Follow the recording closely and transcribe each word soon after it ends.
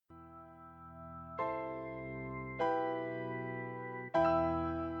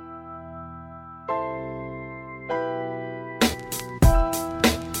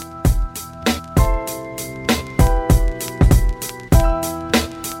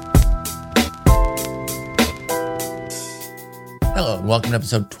Welcome to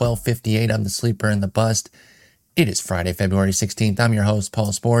episode 1258 of The Sleeper and the Bust. It is Friday, February 16th. I'm your host,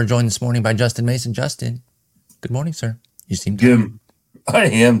 Paul Sporer, joined this morning by Justin Mason. Justin, good morning, sir. You seem tired. I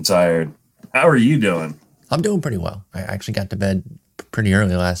am tired. How are you doing? I'm doing pretty well. I actually got to bed pretty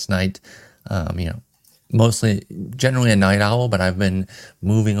early last night. Mostly, generally a night owl, but I've been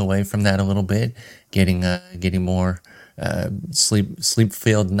moving away from that a little bit, getting more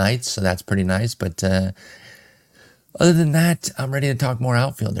sleep-filled nights, so that's pretty nice. But other than that, I'm ready to talk more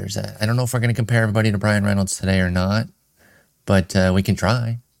outfielders. I don't know if we're going to compare everybody to Brian Reynolds today or not, but we can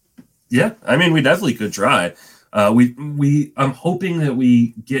try. Yeah, I mean, we definitely could try. I'm hoping that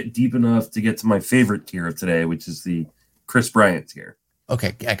we get deep enough to get to my favorite tier of today, which is the Chris Bryant tier.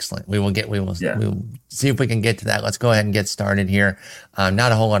 Okay, excellent. We'll see if we can get to that. Let's go ahead and get started here.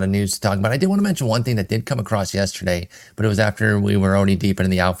 Not a whole lot of news to talk about. I did want to mention one thing that did come across yesterday, but it was after we were already deep into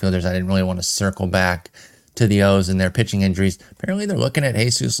the outfielders. I didn't really want to circle back to the O's and their pitching injuries. Apparently, they're looking at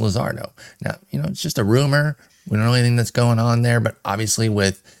Jesus Luzardo. Now, it's just a rumor. We don't know anything that's going on there, but obviously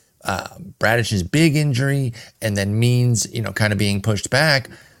with Bradish's big injury and then Means, kind of being pushed back,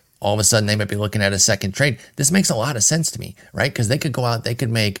 all of a sudden they might be looking at a second trade. This makes a lot of sense to me, right? Because they could go out, they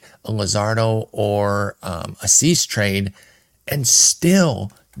could make a Luzardo or a Cease trade and still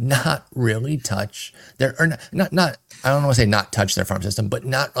not really touch their, or not, I don't want to say not touch their farm system, but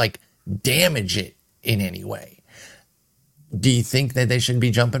not like damage it in any way. Do you think that they should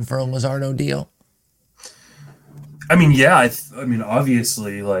be jumping for a Luzardo deal? I mean, yeah, I mean,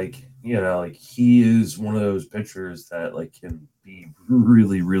 obviously, he is one of those pitchers that can be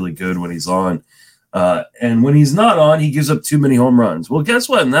really, really good when he's on. And when he's not on, he gives up too many home runs. Well, guess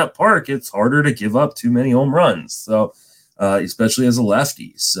what? In that park, it's harder to give up too many home runs. So, especially as a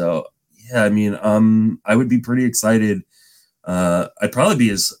lefty. So, yeah, I mean, I would be pretty excited. I'd probably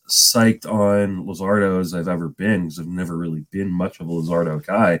be as psyched on Luzardo as I've ever been, because I've never really been much of a Luzardo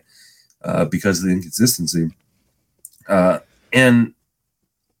guy because of the inconsistency. And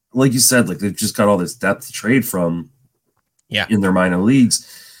like you said, they've just got all this depth to trade from in their minor leagues.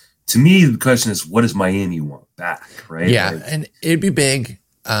 To me, the question is, what does Miami want back, right? Yeah, and it'd be big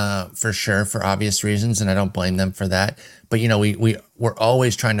for sure for obvious reasons, and I don't blame them for that. But, we're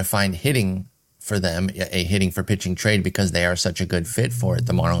always trying to find hitting for them, a hitting for pitching trade, because they are such a good fit for it,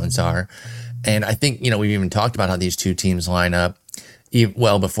 the Marlins are. And I think, we've even talked about how these two teams line up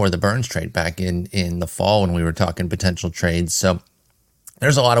well before the Burns trade back in the fall when we were talking potential trades. So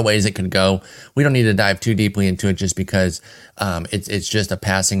there's a lot of ways it could go. We don't need to dive too deeply into it just because it's just a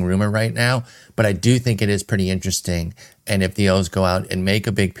passing rumor right now. But I do think it is pretty interesting. And if the O's go out and make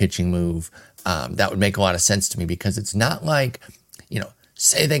a big pitching move, that would make a lot of sense to me, because it's not like,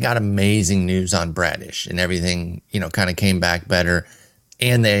 say they got amazing news on Bradish and everything, kind of came back better,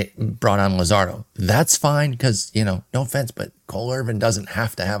 and they brought on Luzardo. That's fine, because, no offense, but Cole Irvin doesn't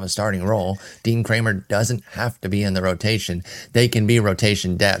have to have a starting role. Dean Kramer doesn't have to be in the rotation. They can be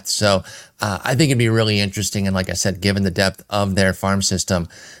rotation depth. So I think it'd be really interesting. And like I said, given the depth of their farm system,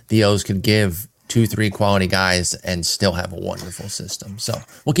 the O's could give 2-3 quality guys and still have a wonderful system. So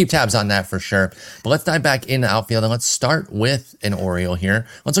we'll keep tabs on that for sure. But let's dive back into outfield, and let's start with an Oriole here.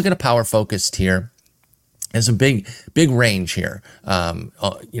 Let's look at a power focused tier. There's a big range here.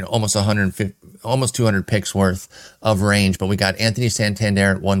 Almost 150, almost 200 picks worth of range. But we got Anthony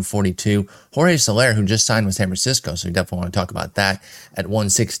Santander at 142, Jorge Soler, who just signed with San Francisco, so we definitely want to talk about that, at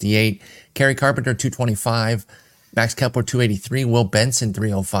 168, Kerry Carpenter 225, Max Kepler 283, Will Benson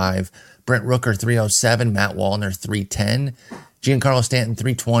 305, Brent Rooker 307, Matt Wallner 310, Giancarlo Stanton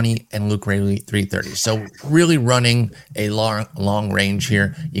 320, and Luke Raley 330. So really running a long range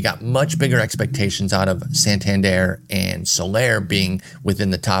here. You got much bigger expectations out of Santander and Soler being within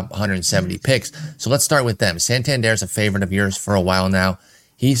the top 170 picks. So let's start with them. Santander's a favorite of yours for a while now.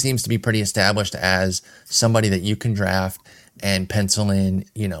 He seems to be pretty established as somebody that you can draft and pencil in,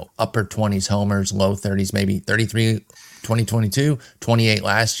 upper 20s homers, low 30s, maybe 33 2022, 28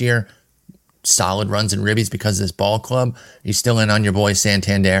 last year. Solid runs and ribbies because of this ball club. You still in on your boy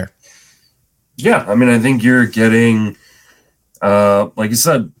Santander? Yeah, I mean, I think you're getting, like you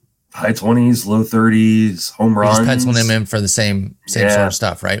said, high 20s, low 30s, home runs. You're just penciling him in for the same sort of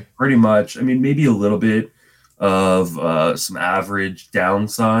stuff, right? Pretty much. I mean, maybe a little bit of some average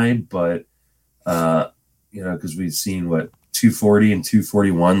downside, but, because we've seen, 240 and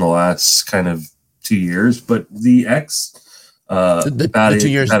 241 the last kind of 2 years. But the the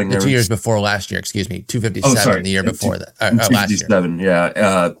 2 years before last year, 257 the year before that. Last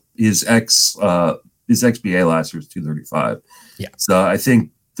year. His XBA last year was 235. Yeah. So I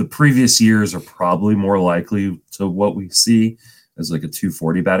think the previous years are probably more likely to what we see as like a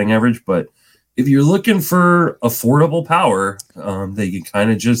 240 batting average. But if you're looking for affordable power, that you can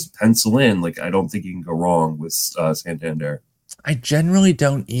kind of just pencil in, like, I don't think you can go wrong with Santander. I generally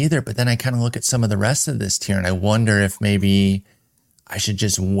don't either, but then I kind of look at some of the rest of this tier and I wonder if maybe I should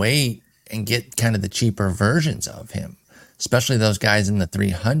just wait and get kind of the cheaper versions of him, especially those guys in the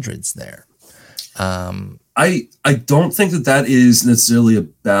 300s there. I don't think that is necessarily a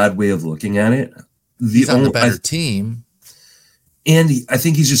bad way of looking at it. He's on the better team. And I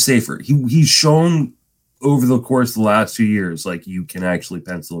think he's just safer. He's shown over the course of the last 2 years, like, you can actually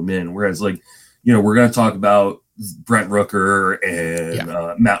pencil him in. Whereas, like, we're going to talk about Brent Rooker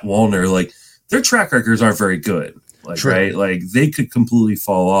and Matt Wallner. Like, their track records aren't very good. Like, True. Right? Like, they could completely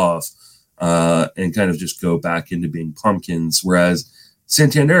fall off and kind of just go back into being pumpkins. Whereas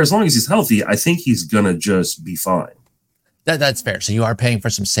Santander, as long as he's healthy, I think he's going to just be fine. That's fair. So you are paying for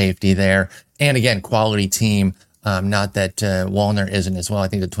some safety there. And again, quality team. Not that Wallner isn't as well. I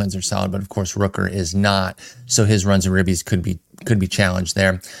think the Twins are solid, but of course Rooker is not. So his runs and ribbies could be challenged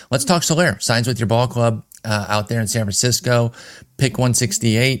there. Let's talk Soler. Signs with your ball club out there in San Francisco. Pick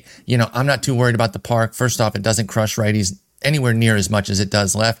 168. I'm not too worried about the park. First off, it doesn't crush righties anywhere near as much as it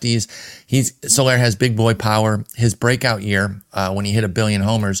does lefties. Soler has big boy power. His breakout year, when he hit 1 billion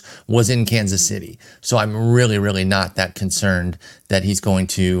homers, was in Kansas City. So I'm really, really not that concerned that he's going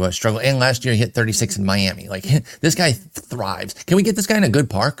to struggle. And last year he hit 36 in Miami. Like, this guy thrives. Can we get this guy in a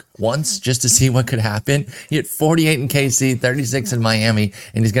good park once just to see what could happen? He hit 48 in KC, 36 in Miami,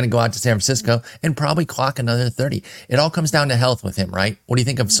 and he's going to go out to San Francisco and probably clock another 30. It all comes down to health with him, right? What do you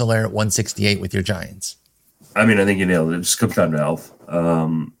think of Soler at 168 with your Giants? I mean, I think you nailed it. It just comes down to health.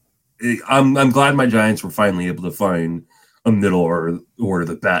 I'm glad my Giants were finally able to find a middle or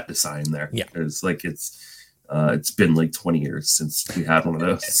the bat to sign there. Yeah, it's like it's been like 20 years since we had one of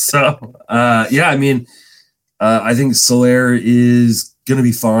those. So I mean, I think Soler is going to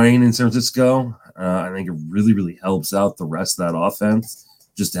be fine in San Francisco. I think it really, really helps out the rest of that offense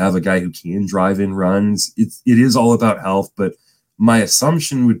just to have a guy who can drive in runs. It is all about health, but my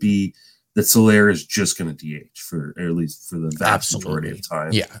assumption would be that Soler is just going to DH for, or at least for the vast majority of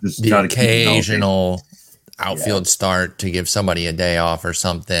time. Yeah, just the occasional outfield start to give somebody a day off or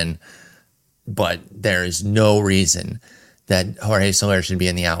something. But there is no reason that Jorge Soler should be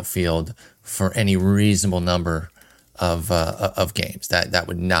in the outfield for any reasonable number of games. That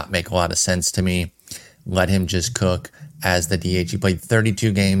would not make a lot of sense to me. Let him just cook as the DH. He played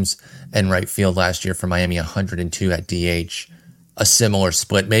 32 games in right field last year for Miami, 102 at DH. A similar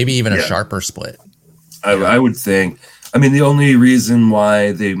split, maybe even a sharper split. I would think. I mean, the only reason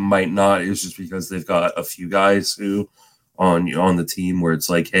why they might not is just because they've got a few guys who on the team where it's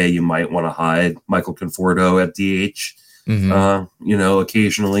like, hey, you might want to hide Michael Conforto at DH,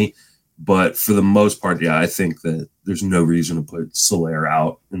 occasionally. But for the most part, I think that there's no reason to put Soler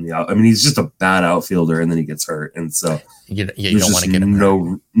out in the out. I mean, he's just a bad outfielder, and then he gets hurt, and so you don't want to get him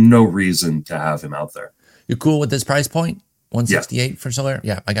hurt. No reason to have him out there. You cool with this price point? 168 for Soler?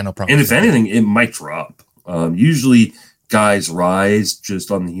 Yeah, I got no problem. And if anything, it might drop. Usually guys rise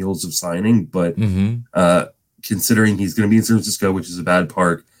just on the heels of signing, but considering he's going to be in San Francisco, which is a bad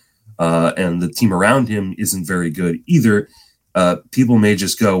park, and the team around him isn't very good either, people may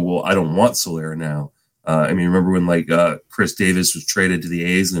just go, well, I don't want Soler now. I mean, remember when Chris Davis was traded to the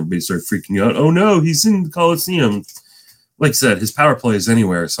A's and everybody started freaking out, oh no, he's in the Coliseum. Like I said, his power play is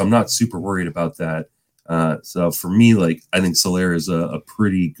anywhere, so I'm not super worried about that. So for me, I think Soler is a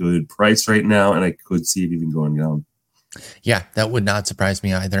pretty good price right now, and I could see it even going down. Yeah, that would not surprise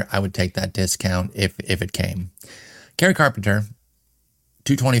me either. I would take that discount if it came. Gary Carpenter,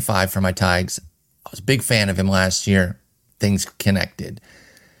 225 for my Tigers. I was a big fan of him last year. Things connected.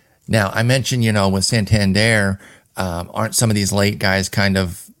 Now, I mentioned, with Santander, aren't some of these late guys kind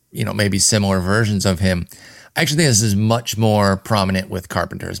of, maybe similar versions of him? I actually think this is much more prominent with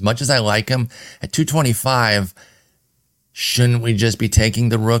Carpenter. As much as I like him, at 225, shouldn't we just be taking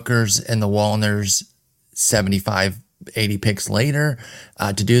the Rookers and the Wallners 75, 80 picks later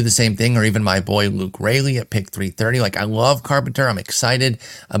to do the same thing? Or even my boy Luke Raley at pick 330. I love Carpenter. I'm excited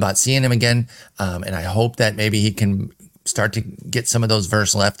about seeing him again. And I hope that maybe he can start to get some of those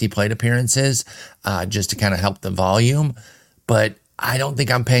verse lefty plate appearances just to kind of help the volume. But I don't think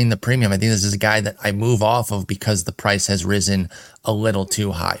I'm paying the premium. I think this is a guy that I move off of because the price has risen a little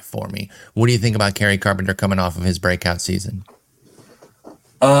too high for me. What do you think about Gary Carpenter coming off of his breakout season?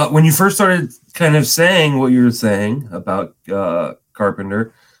 When you first started kind of saying what you were saying about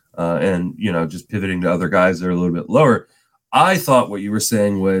Carpenter and, just pivoting to other guys that are a little bit lower, I thought what you were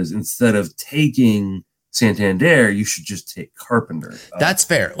saying was instead of taking Santander, you should just take Carpenter. That's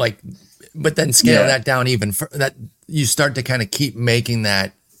fair. But then scale that down even that you start to kind of keep making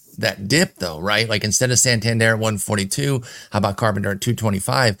that that dip though, right? Like instead of Santander at 142, how about Carpenter at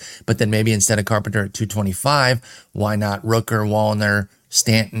 225? But then maybe instead of Carpenter at 225, why not Rooker, Wallner,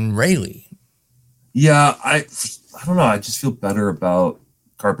 Stanton, Rayleigh? Yeah, I don't know. I just feel better about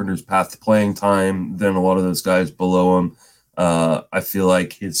Carpenter's path to playing time than a lot of those guys below him. I feel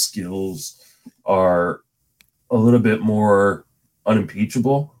like his skills are a little bit more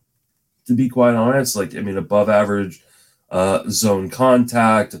unimpeachable, to be quite honest. Like, I mean, above average zone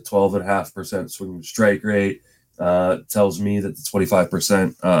contact, a 12.5% swinging strike rate tells me that the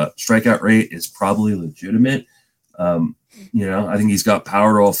 25% strikeout rate is probably legitimate. I think he's got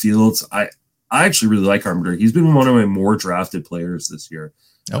power to all fields. I actually really like Carpenter. He's been one of my more drafted players this year.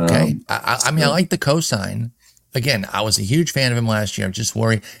 Okay. I mean, I like the cosign. Again, I was a huge fan of him last year. I'm just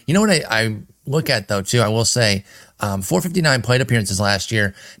worried. You know what I look at, though, too? I will say 459 plate appearances last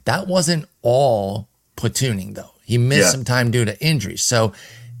year. That wasn't all platooning, though. He missed some time due to injuries. So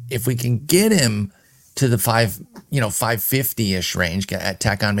if we can get him to the 550-ish range,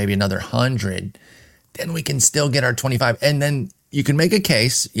 tack on maybe another 100, then we can still get our 25. And then you can make a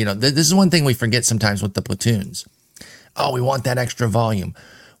case. This is one thing we forget sometimes with the platoons. Oh, we want that extra volume.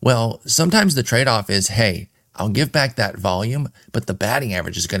 Well, sometimes the trade-off is, hey, I'll give back that volume, but the batting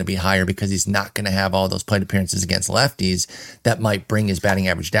average is going to be higher because he's not going to have all those plate appearances against lefties that might bring his batting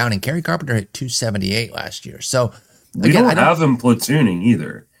average down. And Kerry Carpenter hit 278 last year. So we don't have him platooning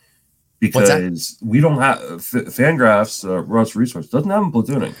either, because we don't have Fangraphs. Russ Resource doesn't have him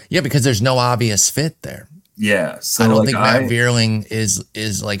platooning. Yeah, because there's no obvious fit there. Yeah, so I don't think Matt Vierling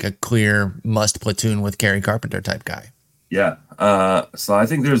is like a clear must platoon with Kerry Carpenter type guy. Yeah. So I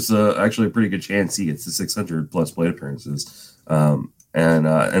think there's actually a pretty good chance he gets to 600 plus plate appearances. And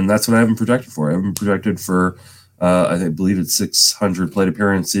that's what I have him projected for. I have him projected for, I believe it's 600 plate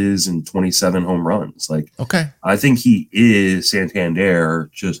appearances and 27 home runs. Okay. I think he is Santander,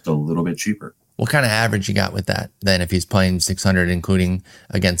 just a little bit cheaper. What kind of average you got with that then if he's playing 600, including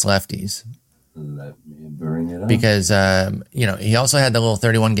against lefties? Let me bring it up. Because, he also had the little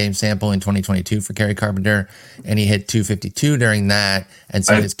 31 game sample in 2022 for Kerry Carpenter, and he hit 252 during that. And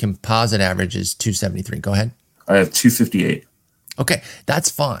so his composite average is 273. Go ahead. I have 258. Okay.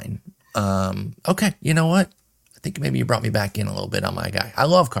 That's fine. Okay. You know what? I think maybe you brought me back in a little bit on my guy. I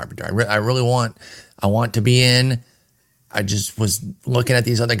love Carpenter. I really want to be in. I just was looking at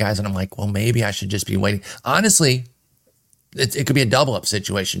these other guys and I'm like, well, maybe I should just be waiting. Honestly, it could be a double up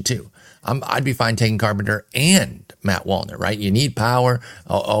situation too. I'd be fine taking Carpenter and Matt Wallner, right? You need power.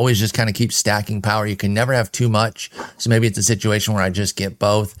 I'll always just kind of keep stacking power. You can never have too much. So maybe it's a situation where I just get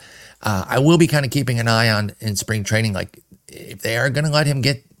both. I will be kind of keeping an eye on in spring training. Like if they are going to let him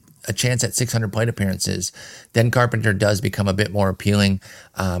get a chance at 600 plate appearances, then Carpenter does become a bit more appealing.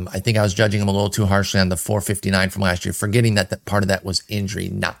 I think I was judging him a little too harshly on the 459 from last year, forgetting that part of that was injury,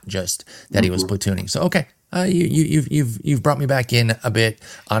 not just that he was platooning. So, okay. You've brought me back in a bit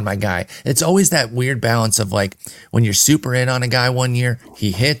on my guy. It's always that weird balance of like when you're super in on a guy one year,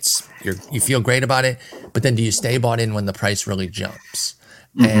 he hits, you feel great about it, but then do you stay bought in when the price really jumps?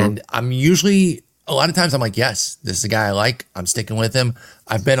 And I'm usually a lot of times I'm like, yes, this is a guy I like. I'm sticking with him.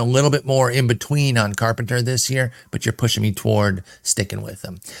 I've been a little bit more in between on Carpenter this year, but you're pushing me toward sticking with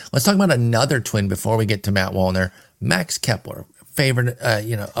him. Let's talk about another twin before we get to Matt Wallner. Max Kepler, favorite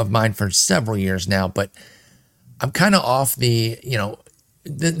of mine for several years now, but I'm kind of off the,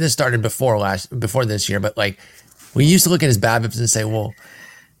 this started before this year, but like we used to look at his BABIPs and say, well,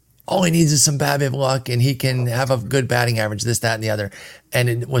 all he needs is some BABIP luck and he can have a good batting average, this, that, and the other. And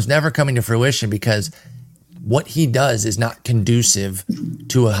it was never coming to fruition because what he does is not conducive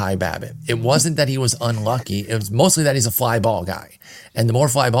to a high BABIP. It wasn't that he was unlucky. It was mostly that he's a fly ball guy. And the more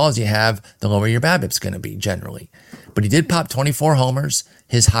fly balls you have, the lower your BABIP's going to be generally. But he did pop 24 homers,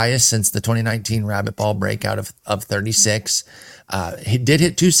 his highest since the 2019 rabbit ball breakout of 36. He did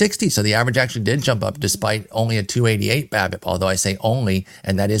hit 260, so the average actually did jump up despite only a 288 BABIP, although I say only,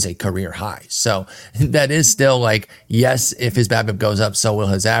 and that is a career high. So that is still like, yes, if his BABIP goes up, so will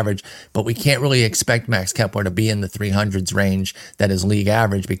his average, but we can't really expect Max Kepler to be in the 300s range that is league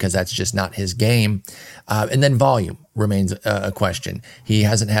average because that's just not his game. And then volume remains a question. He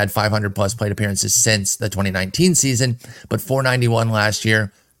hasn't had 500 plus plate appearances since the 2019 season, but 491 last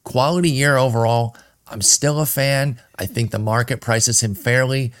year. Quality year overall. I'm still a fan. I think the market prices him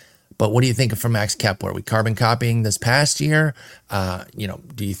fairly. But what do you think from Max Kepler? Are we carbon copying this past year? Do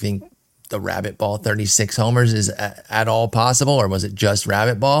you think the rabbit ball 36 homers is at all possible, or was it just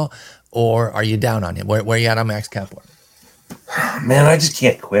rabbit ball? Or are you down on him? Where are you at on Max Kepler? Man, I just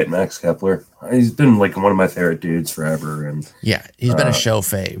can't quit Max Kepler. He's been like one of my favorite dudes forever. And yeah, he's been a show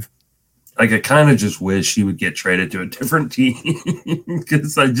fave. Like, I kind of just wish he would get traded to a different team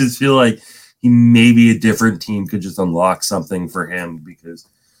because I just feel like maybe a different team could just unlock something for him, because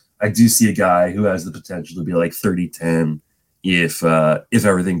I do see a guy who has the potential to be like 30-10 if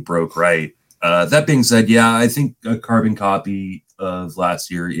everything broke right. That being said, yeah, I think a carbon copy of last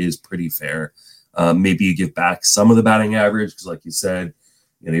year is pretty fair. Maybe you give back some of the batting average because, like you said,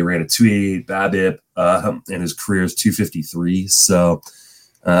 he ran a 288 BABIP, and his career is 253. So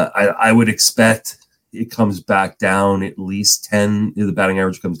I would expect it comes back down at least 10. The batting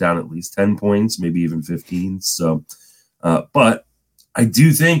average comes down at least 10 points, maybe even 15. So, but I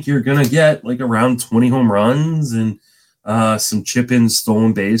do think you're going to get like around 20 home runs and some chip-in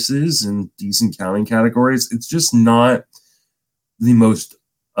stolen bases and decent counting categories. It's just not the most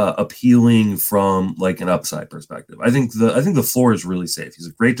appealing from like an upside perspective. I think the floor is really safe. He's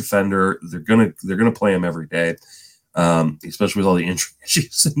a great defender. They're gonna play him every day, especially with all the injury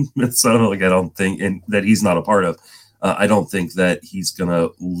issues in Minnesota. Like, I don't think, and that he's not a part of. I don't think that he's gonna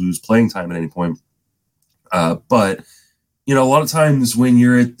lose playing time at any point. But a lot of times when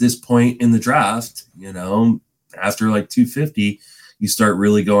you're at this point in the draft, after like 250, you start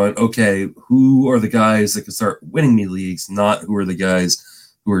really going, okay, who are the guys that can start winning me leagues, not who are the guys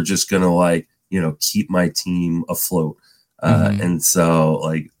who are just going to keep my team afloat. And so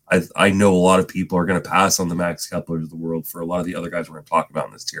like, I know a lot of people are going to pass on the Max Keplers of the world for a lot of the other guys we're going to talk about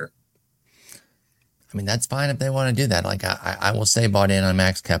in this tier. I mean, that's fine if they want to do that. Like, I will say bought in on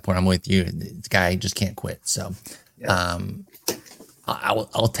Max Kepler. I'm with you. This guy just can't quit. So yeah.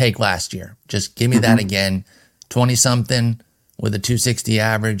 I'll take last year. Just give me that again. 20 something with a 260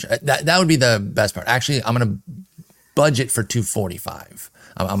 average. That would be the best part. Actually, I'm going to budget for 245.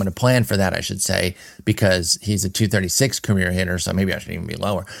 I'm going to plan for that, I should say, because he's a 236 career hitter, so maybe I should even be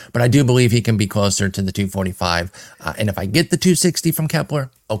lower. But I do believe he can be closer to the 245. And if I get the 260 from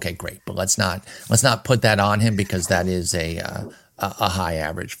Kepler, okay, great. But let's not put that on him, because that is a high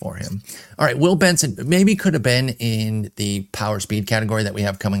average for him. All right, Will Benson maybe could have been in the power speed category that we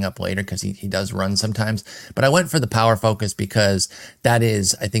have coming up later, because he does run sometimes. But I went for the power focus because that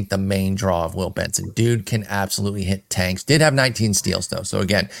is, I think, the main draw of Will Benson. Dude can absolutely hit tanks. Did have 19 steals, though. So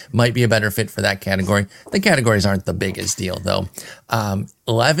again, might be a better fit for that category. The categories aren't the biggest deal, though.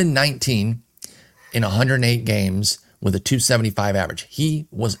 11-19 in 108 games with a 275 average. He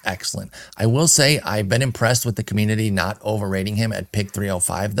was excellent. I will say I've been impressed with the community not overrating him at pick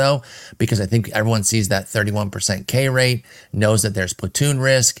 305, though, because I think everyone sees that 31% K rate, knows that there's platoon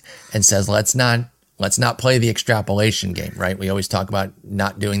risk, and says, let's not play the extrapolation game, right? We always talk about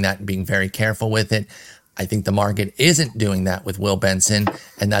not doing that and being very careful with it. I think the market isn't doing that with Will Benson,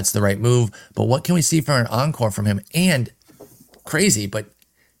 and that's the right move. But what can we see for an encore from him? And crazy, but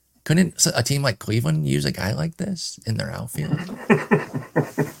couldn't a team like Cleveland use a guy like this in their outfield?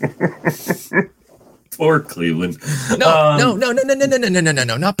 Poor Cleveland. No,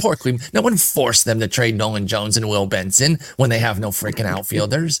 not poor Cleveland. No one forced them to trade Nolan Jones and Will Benson when they have no freaking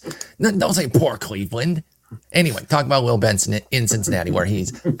outfielders. Don't say poor Cleveland. Anyway, talk about Will Benson in Cincinnati, where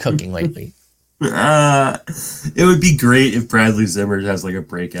he's cooking lately. It would be great if Bradley Zimmer has like a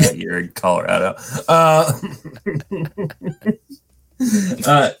breakout year in Colorado.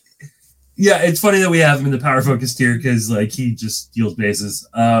 Yeah, it's funny that we have him in the power focus tier because like he just steals bases.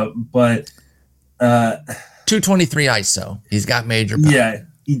 But 223 ISO. He's got major power. Yeah,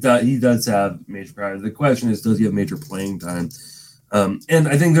 he does have major power. The question is, does he have major playing time? And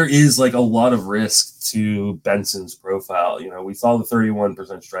I think there is like a lot of risk to Benson's profile. We saw the 31%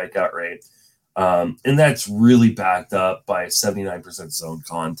 strikeout rate. And that's really backed up by 79% zone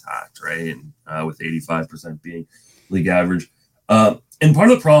contact, right? With 85% being league average. And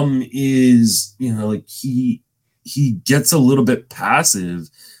part of the problem is, like he gets a little bit passive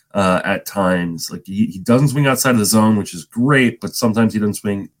at times. Like he doesn't swing outside of the zone, which is great, but sometimes he doesn't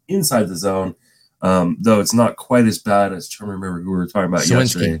swing inside the zone. Though it's not quite as bad as, trying to remember who we were talking about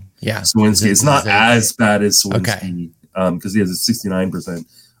yesterday. Yeah. Swinsky. It's not as bad as Swinsky because he has a 69%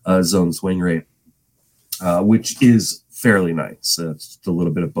 zone swing rate, which is fairly nice. It's a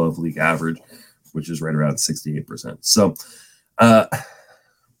little bit above league average, which is right around 68%. So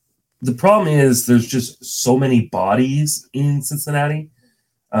the problem is there's just so many bodies in Cincinnati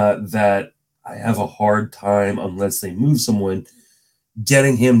that I have a hard time, unless they move someone,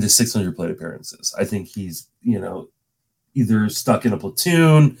 getting him to 600 plate appearances. I think he's, either stuck in a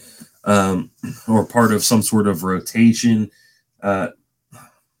platoon or part of some sort of rotation.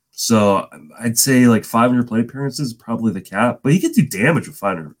 So I'd say like 500 plate appearances is probably the cap, but he can do damage with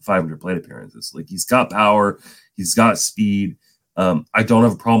 500 plate appearances. Like he's got power, he's got speed. I don't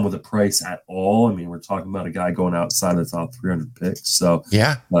have a problem with the price at all. I mean, we're talking about a guy going outside of the top 300 picks. So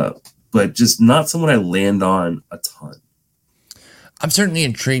yeah, but just not someone I land on a ton. I'm certainly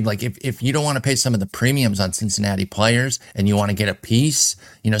intrigued. Like if you don't want to pay some of the premiums on Cincinnati players and you want to get a piece,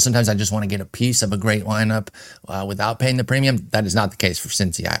 sometimes I just want to get a piece of a great lineup without paying the premium. That is not the case for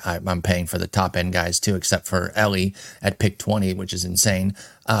Cincy. I'm paying for the top end guys too, except for Ellie at pick 20, which is insane.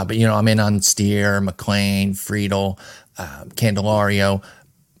 But I'm in on Steer, McLean, Friedel, Candelario,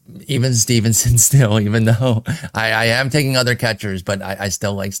 even Stevenson still, even though I am taking other catchers, but I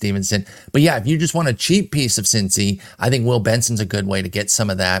still like Stevenson. But yeah, if you just want a cheap piece of Cincy, I think Will Benson's a good way to get some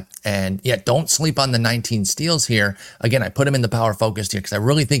of that. And yeah, don't sleep on the 19 steals here. Again, I put him in the power focused here because I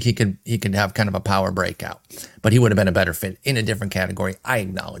really think he could have kind of a power breakout, but he would have been a better fit in a different category. I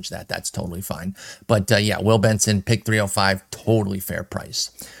acknowledge that. That's totally fine. But yeah, Will Benson, pick 305, totally fair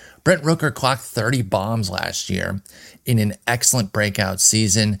price. Brent Rooker clocked 30 bombs last year in an excellent breakout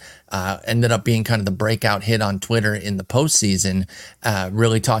season. Ended up being kind of the breakout hit on Twitter in the postseason,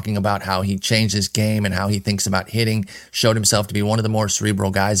 really talking about how he changed his game and how he thinks about hitting, showed himself to be one of the more cerebral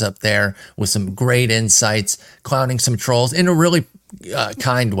guys up there with some great insights, clowning some trolls in a really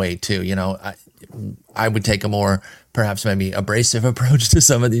kind way too. I would take a more perhaps maybe abrasive approach to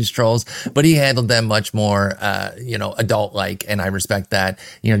some of these trolls, but he handled them much more, adult-like, and I respect that.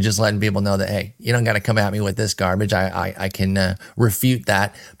 Just letting people know that, hey, you don't got to come at me with this garbage. I can refute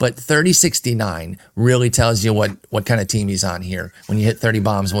that. But 30-69 really tells you what kind of team he's on here. When you hit 30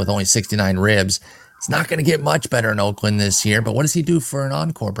 bombs with only 69 ribs, it's not going to get much better in Oakland this year. But what does he do for an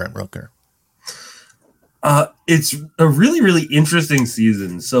encore, Brent Rooker? It's a really, really interesting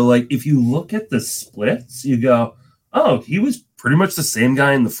season. So, like, if you look at the splits, you go, oh, he was pretty much the same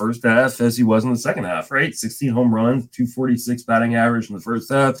guy in the first half as he was in the second half, right? 16 home runs, 246 batting average in the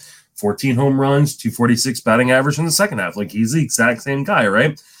first half, 14 home runs, 246 batting average in the second half. Like, he's the exact same guy,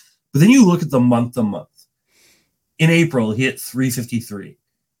 right? But then you look at the month to month. In April, he hit 353.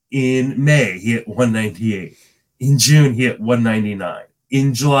 In May, he hit 198. In June, he hit 199.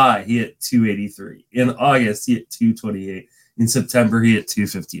 In July, he hit 283. In August, he hit 228. In September, he hit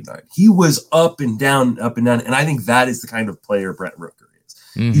 259. He was up and down, up and down. And I think that is the kind of player Brent Rooker is.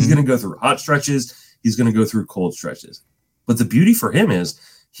 Mm-hmm. He's going to go through hot stretches. He's going to go through cold stretches. But the beauty for him is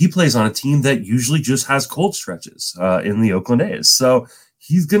he plays on a team that usually just has cold stretches in the Oakland A's. So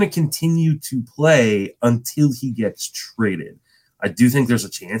he's going to continue to play until he gets traded. I do think there's a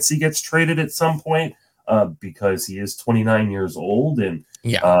chance he gets traded at some point because he is 29 years old. And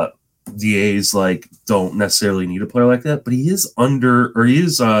the A's don't necessarily need a player like that, but he is under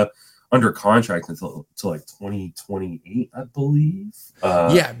contract until like 2028, I believe.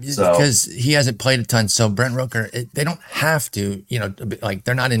 Because he hasn't played a ton. So Brent Rooker, they don't have to,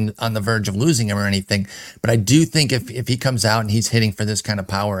 they're not on the verge of losing him or anything. But I do think if he comes out and he's hitting for this kind of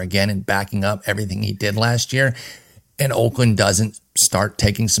power again and backing up everything he did last year, and Oakland doesn't start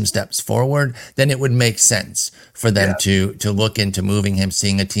taking some steps forward, then it would make sense for them to look into moving him,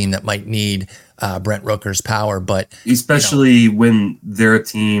 seeing a team that might need Brent Rooker's power. But especially when they're a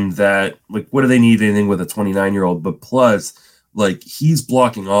team that, what do they need anything with a 29-year-old? But plus, he's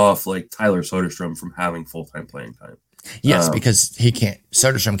blocking off Tyler Soderstrom from having full-time playing time. Yes, because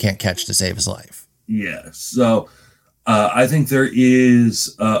Soderstrom can't catch to save his life. Yeah, so I think there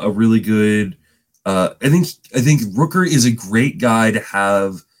is a really good. I think Rooker is a great guy to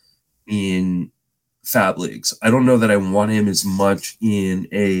have in fab leagues. I don't know that I want him as much in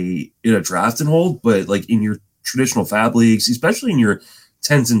a draft and hold, but in your traditional fab leagues, especially in your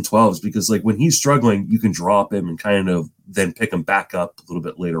 10s and 12s, because when he's struggling, you can drop him and kind of then pick him back up a little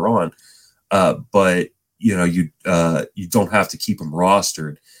bit later on. But you don't have to keep him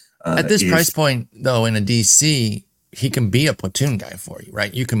rostered. At this price point, though, in a DC, he can be a platoon guy for you,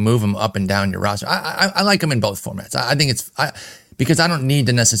 right? You can move him up and down your roster. I like him in both formats. I think because I don't need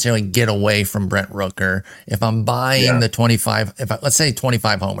to necessarily get away from Brent Rooker. If I'm buying the 25, let's say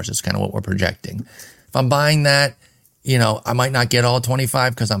 25 homers is kind of what we're projecting. If I'm buying that, I might not get all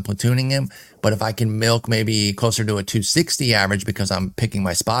 25 because I'm platooning him, but if I can milk maybe closer to a 260 average because I'm picking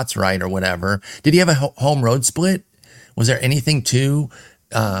my spots right or whatever. Did he have a home road split? Was there anything to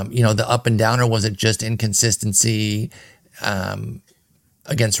the up and down, or was it just inconsistency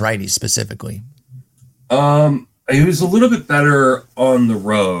against righties specifically? He was a little bit better on the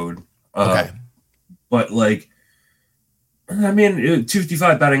road. Okay. But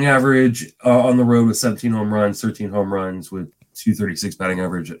 255 batting average on the road with 17 home runs, 13 home runs with 236 batting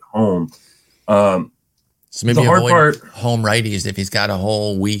average at home. So maybe the hard part, home righties, if he's got a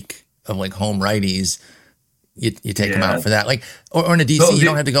whole week of home righties, you take him out for that. Or in a DC, you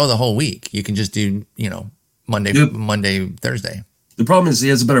don't have to go the whole week. You can just do, Monday, Thursday. The problem is he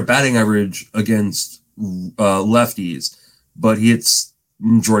has a better batting average against lefties, but he hits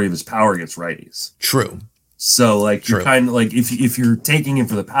majority of his power against righties. True. So like True. you're kind of like if you're taking him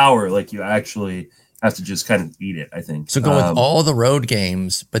for the power, like you actually have to just kind of beat it, I think. So go with all the road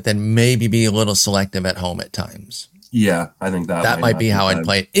games, but then maybe be a little selective at home at times. Yeah, I think that might be how I'd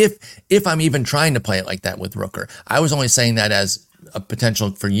play it. If I'm even trying to play it like that with Rooker. I was only saying that as a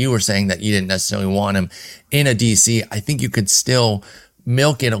potential for you, or saying that you didn't necessarily want him in a DC. I think you could still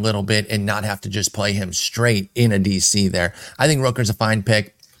milk it a little bit and not have to just play him straight in a DC there. I think Rooker's a fine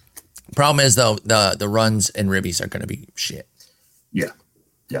pick. Problem is though, the runs and ribbies are going to be shit. Yeah.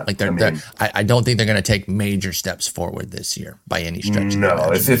 Yeah. Like I don't think they're going to take major steps forward this year by any stretch.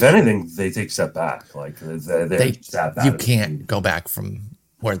 No, if anything, they take a step back. Like they you can't go back from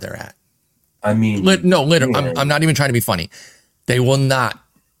where they're at. I mean, literally, I'm not even trying to be funny. They will not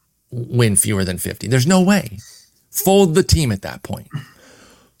win fewer than 50. There's no way. Fold the team at that point.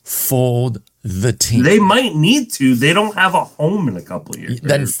 Fold the team. They might need to. They don't have a home in a couple of years.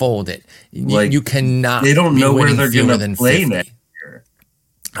 Then fold it. You cannot. They don't know where they're going to play next year.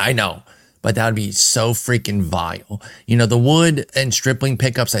 I know, but that would be so freaking vile. You know, the Wood and Stripling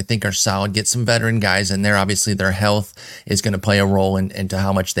pickups, I think, are solid. Get some veteran guys in there. Obviously, their health is going to play a role into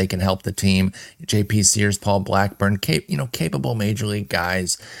how much they can help the team. JP Sears, Paul Blackburn, capable major league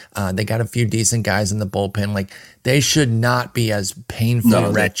guys. They got a few decent guys in the bullpen. Like, they should not be as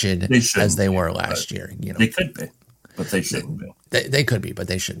painfully wretched as they were last year. You know, they could be, but they shouldn't be. They could be, but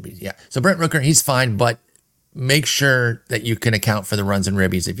they shouldn't be. Yeah. So Brent Rooker, he's fine, but make sure that you can account for the runs and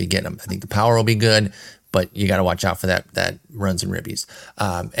ribbies if you get them. I think the power will be good, but you got to watch out for that runs and ribbies.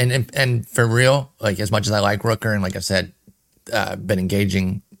 And for real, like, as much as I like Rooker, and like I said, been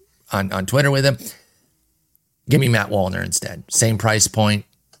engaging on Twitter with him, give me Matt Wallner instead. Same price point.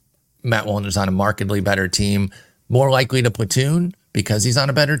 Matt Wallner's on a markedly better team, more likely to platoon because he's on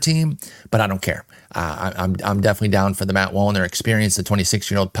a better team, but I don't care. I'm definitely down for the Matt Wallner experience. The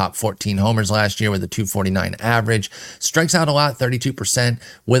 26-year-old popped 14 homers last year with a 249 average, strikes out a lot, 32%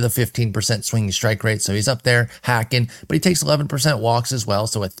 with a 15% swinging strike rate. So he's up there hacking, but he takes 11% walks as well.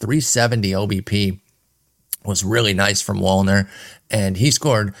 So a 370 OBP was really nice from Wallner. And he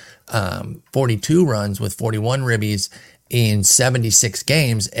scored 42 runs with 41 ribbies in 76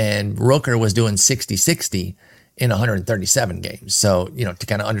 games. And Rooker was doing 60-60 in 137 games. So, you know, to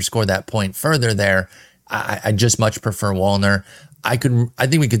kind of underscore that point further there, I just much prefer Wallner. I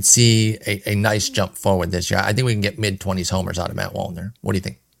think we could see a nice jump forward this year. I think we can get mid-20s homers out of Matt Wallner. What do you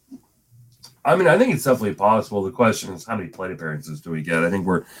think? I mean, I think it's definitely possible. The question is, how many plate appearances do we get? I think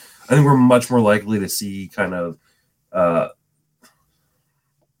we're much more likely to see kind of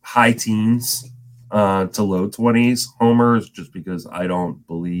high teens to low 20s homers, just because I don't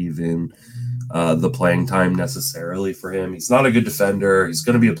believe in the playing time necessarily for him. He's not a good defender. He's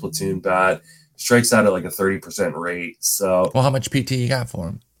going to be a platoon bat. Strikes out at like a 30% rate. So, well, how much PT you got for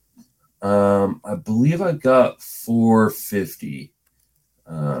him? I believe I got 450.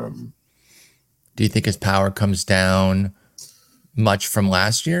 Do you think his power comes down much from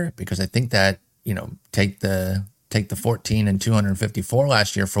last year? Because I think that, you know, take the 14 and 254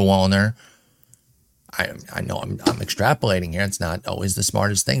 last year for Wallner. I know I'm extrapolating here. It's not always the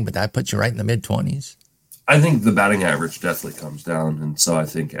smartest thing, but that puts you right in the mid-20s. I think the batting average definitely comes down, and so I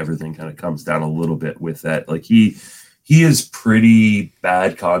think everything kind of comes down a little bit with that. Like he has pretty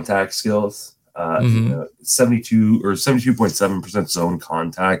bad contact skills. 72 or 72.7% zone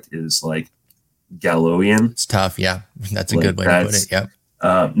contact is like Galloian. It's tough, yeah. That's a good way to put it. Yep.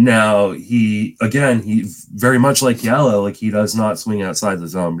 Now he very much like Gallo, like he does not swing outside the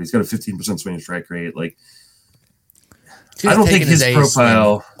zone, but he's got a 15% swing strike rate. Like, I don't think his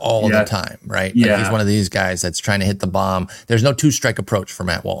profile all the time, right? Yeah. Like, he's one of these guys that's trying to hit the bomb. There's no two-strike approach for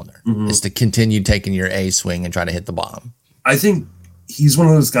Matt Wallner. It's to continue taking your A swing and try to hit the bomb. I think he's one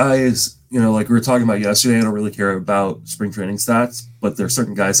of those guys, you know, like we were talking about yesterday. I don't really care about spring training stats, but there are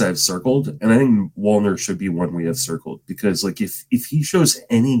certain guys I have circled, and I think Wallner should be one we have circled, because like if he shows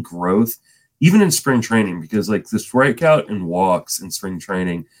any growth, even in spring training, because like the strikeout and walks in spring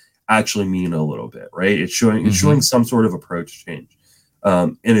training actually mean a little bit, right? It's showing some sort of approach change.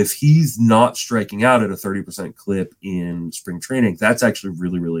 And if he's not striking out at a 30% clip in spring training, that's actually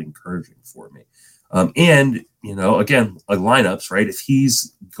really, really encouraging for me. And, you know, again, like lineups, right? If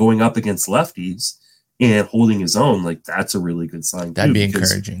he's going up against lefties and holding his own, like that's a really good sign. That'd be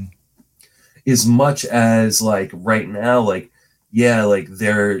encouraging. As much as like right now, like, yeah, like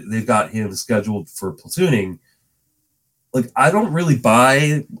they've got him scheduled for platooning. Like, I don't really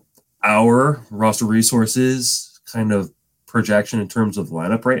buy our roster resources kind of projection in terms of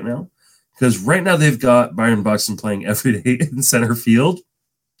lineup right now, because right now they've got Byron Buxton playing every day in center field.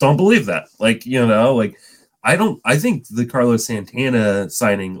 Don't believe that. Like, you know, like I think the Carlos Santana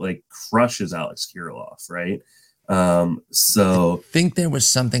signing like crushes Alex Kirilloff, right? So I think there was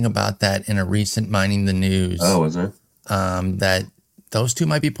something about that in a recent Mining the News. was there? That those two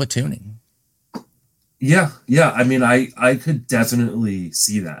might be platooning. Yeah. I mean, I could definitely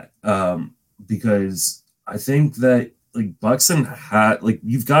see that because I think that like Buxton had like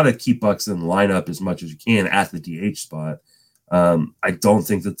you've got to keep Buxton in the lineup as much as you can at the DH spot. I don't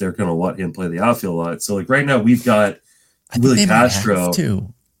think that they're going to let him play the outfield a lot. So like right now we've got Willie Castro.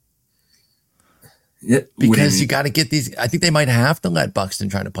 Yeah, because you got to get these. I think they might have to let Buxton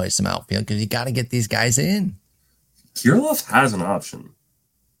try to play some outfield because you got to get these guys in. Kirilloff has an option.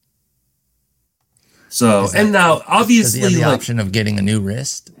 So and now obviously does he have the option of getting a new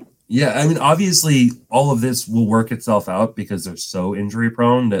wrist. Yeah, I mean obviously all of this will work itself out because they're so injury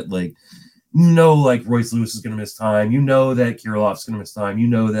prone that like like Royce Lewis is going to miss time. You know that Kirilloff's going to miss time. You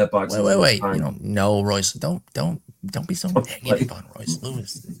know that Buxton. Wait. You don't know Royce. Don't be so negative on Royce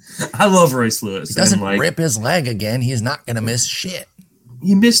Lewis. I love Royce Lewis. He doesn't rip his leg again. He's not going to miss shit.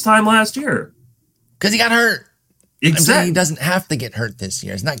 He missed time last year because he got hurt. Exactly. I'm saying he doesn't have to get hurt this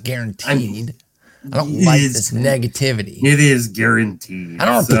year. It's not guaranteed. I don't like this negativity. It is guaranteed. I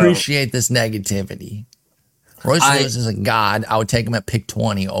don't appreciate this negativity. Royce Lewis is a god. I would take him at pick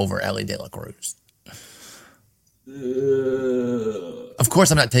 20 over Ellie De La Cruz. Of course,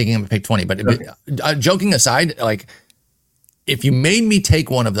 I'm not taking him at pick 20, but joking aside, like if you made me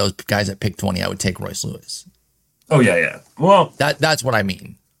take one of those guys at pick 20, I would take Royce Lewis. Oh yeah. Well, that's what I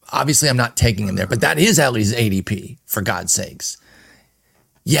mean. Obviously, I'm not taking him there, but that is Ellie's ADP, for God's sakes.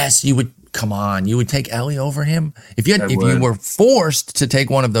 Yes, you would. Come on, you would take Ellie over him if you were forced to take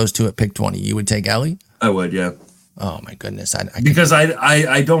one of those two at pick 20. You would take Ellie. I would, yeah. Oh my goodness, because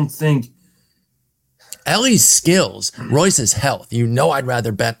I don't think Ellie's skills, Royce's health. I'd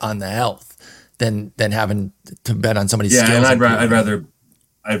rather bet on the health than having to bet on somebody's skills. Yeah, and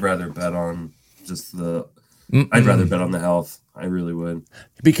I'd rather bet on just the. I'd rather bet on the health. I really would.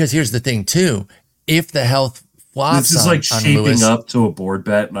 Because here's the thing too: if the health flops, this is like shaping Lewis, up to a board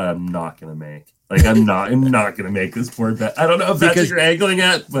bet that I'm not going to make. Like I'm not going to make this board bet. I don't know if that's what you're angling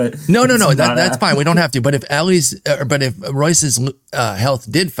at, but no, that's fine. We don't have to. But if if Royce's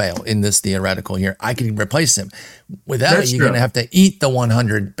health did fail in this theoretical here, I can replace him. With Ellie, you're going to have to eat the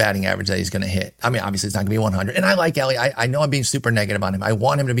 100 batting average that he's going to hit. I mean, obviously it's not going to be 100. And I like Ellie. I know I'm being super negative on him. I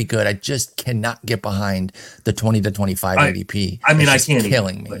want him to be good. I just cannot get behind the 20 to 25 ADP. I mean, I can't.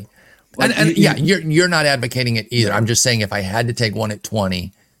 Killing me. And you're not advocating it either. I'm just saying if I had to take one at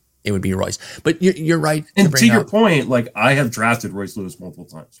 20. It would be Royce. But you're right. And to your point, like I have drafted Royce Lewis multiple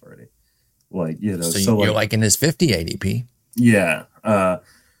times already. Like, so you're like in his 50 ADP. Yeah.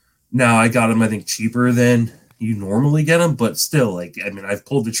 Now I got him, I think, cheaper than you normally get him, but still, like, I mean, I've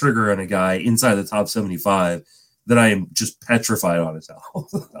pulled the trigger on a guy inside the top 75 that I am just petrified on his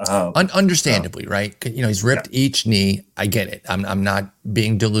health. Understandably, right? He's ripped each knee. I get it. I'm not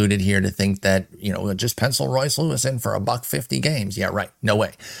being deluded here to think that, just pencil Royce Lewis in for $150 games. Yeah, right. No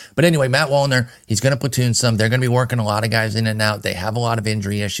way. But anyway, Matt Wallner, he's going to platoon some. They're going to be working a lot of guys in and out. They have a lot of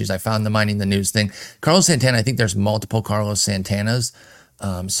injury issues. I found the Mining the News thing. Carlos Santana, I think there's multiple Carlos Santanas.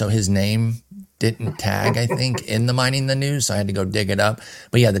 So his name didn't tag, I think, in the Mining the News, so I had to go dig it up.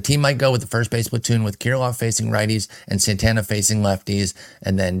 But yeah, the team might go with the first base platoon with Kirilloff facing righties and Santana facing lefties,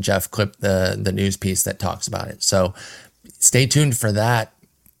 and then Jeff clipped the news piece that talks about it. So stay tuned for that.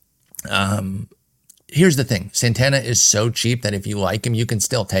 Here's the thing. Santana is so cheap that if you like him, you can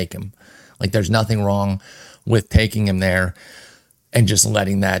still take him. Like there's nothing wrong with taking him there and just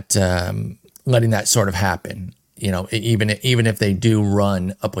letting that sort of happen. Even if they do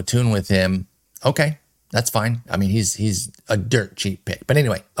run a platoon with him, okay, that's fine. I mean, he's a dirt cheap pick. But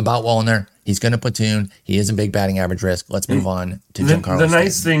anyway, about Wallner, he's going to platoon. He is a big batting average risk. Let's move on to Giancarlo. The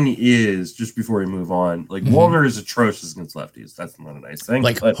nice thing is, just before we move on, like Wallner is atrocious against lefties. That's not a nice thing.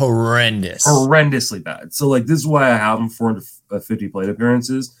 Like horrendous. Horrendously bad. So like this is why I have him 450 plate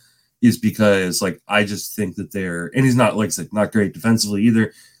appearances is because like I just think that and he's not like I said, not great defensively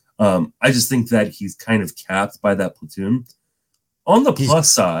either. I just think that he's kind of capped by that platoon. On the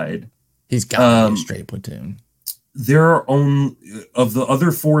plus side, he's got a straight platoon. There are only of the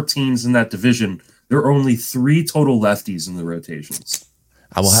other 4 teams in that division, there are only 3 total lefties in the rotations.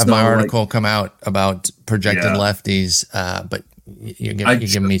 I will have my article come out about projected lefties, but you're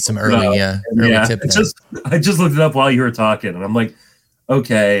giving me some early tips. I just looked it up while you were talking, and I'm like,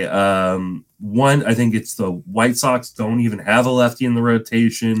 okay, one, I think it's the White Sox don't even have a lefty in the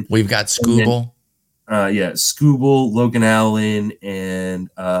rotation. We've got Skubal. Skubal, Logan Allen, and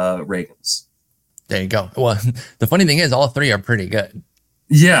Reagans. There you go. Well, the funny thing is all 3 are pretty good.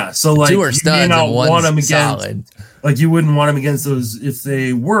 Yeah, so like Two are you may studs and not want one's him against, solid. like you wouldn't want him against those if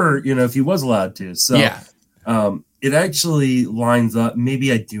they were, if he was allowed to. So Yeah. it actually lines up.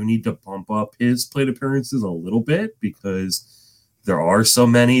 Maybe I do need to bump up his plate appearances a little bit because there are so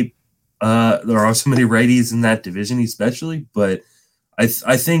many righties in that division, especially. But I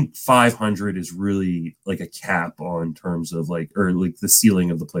think 500 is really like a cap on terms of like the ceiling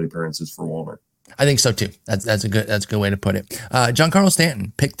of the plate appearances for Walner. I think so too. That's a good way to put it. Giancarlo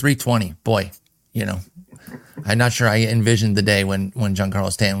Stanton, pick 320. Boy, I'm not sure I envisioned the day when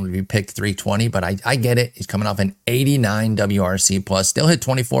Giancarlo Stanton would be picked 320, but I get it. He's coming off an 89 WRC plus, still hit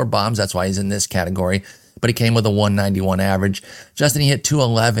 24 bombs. That's why he's in this category, but he came with a 191 average. Justin, he hit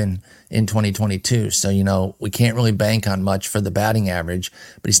 211 in 2022. So, we can't really bank on much for the batting average,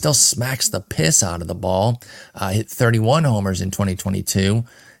 but he still smacks the piss out of the ball. Hit 31 homers in 2022.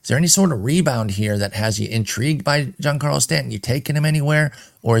 Is there any sort of rebound here that has you intrigued by Giancarlo Stanton? You taking him anywhere?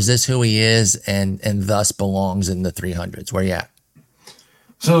 Or is this who he is and thus belongs in the 300s? Where you at?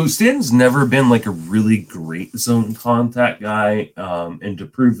 So Stanton's never been like a really great zone contact guy. And to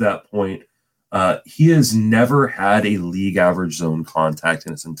prove that point, he has never had a league average zone contact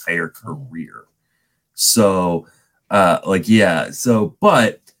in his entire career. So, but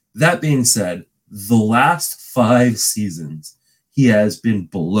that being said, the last 5 seasons, he has been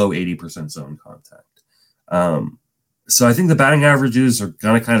below 80% zone contact. So I think the batting averages are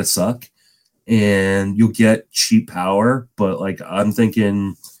going to kind of suck and you'll get cheap power. But like I'm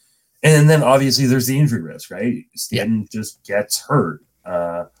thinking, and then obviously there's the injury risk, right? Stanton just gets hurt.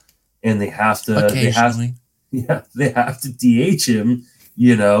 And they have to DH him,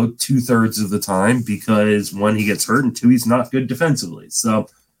 2/3 of the time because one, he gets hurt and two, he's not good defensively. So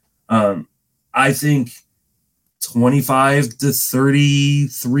I think 25 to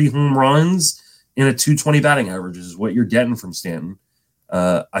 33 home runs in a 220 batting average is what you're getting from Stanton.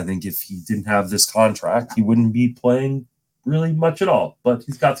 I think if he didn't have this contract, he wouldn't be playing really much at all. But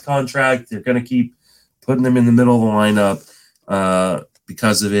he's got the contract. They're going to keep putting him in the middle of the lineup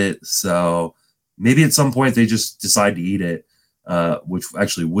because of it. So maybe at some point they just decide to eat it, which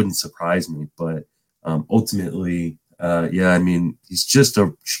actually wouldn't surprise me. But ultimately, he's just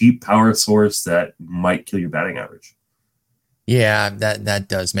a cheap power source that might kill your batting average. Yeah, that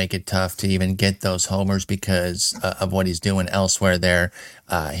does make it tough to even get those homers because of what he's doing elsewhere there,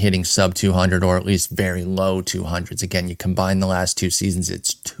 hitting sub 200 or at least very low 200s. Again, you combine the last 2 seasons,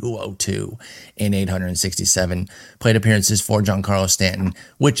 it's 202 in 867 plate appearances for Giancarlo Stanton,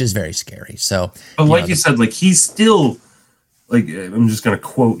 which is very scary. So, but like you said, like he's still, like I'm just gonna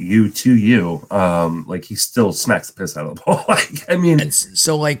quote you to you, like he still smacks the piss out of the ball. And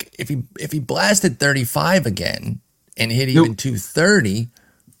so like if he blasted 35 again and hit even 230,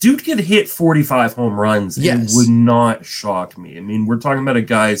 dude could hit 45 home runs. Yes. It would not shock me. I mean, we're talking about a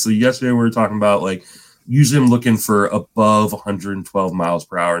guy. So yesterday we were talking about like usually I'm looking for above 112 miles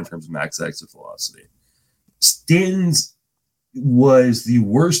per hour in terms of max exit velocity. Stanton's was the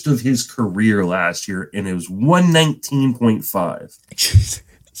worst of his career last year, and it was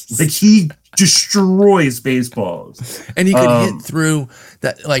 119.5. Like he destroys baseballs, and he could hit through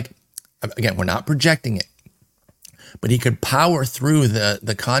that. Like again, we're not projecting it, but he could power through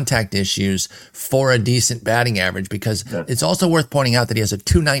the contact issues for a decent batting average because it's also worth pointing out that he has a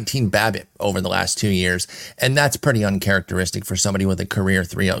 219 BABIP over the last 2 years, and that's pretty uncharacteristic for somebody with a career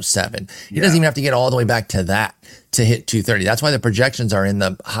 307. He doesn't even have to get all the way back to that to hit 230. That's why the projections are in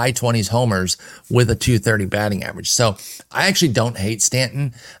the high 20s homers with a 230 batting average. So I actually don't hate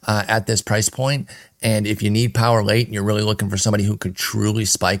Stanton at this price point. And if you need power late and you're really looking for somebody who could truly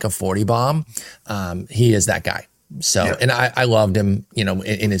spike a 40 bomb, he is that guy. So, and I loved him,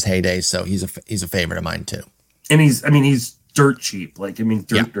 in his heyday. So he's a favorite of mine too. And he's dirt cheap. Dirt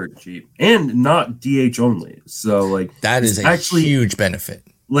cheap and not DH only. So like that is actually a huge benefit.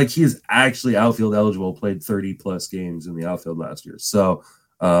 Like he is actually outfield eligible, played 30 plus games in the outfield last year. So,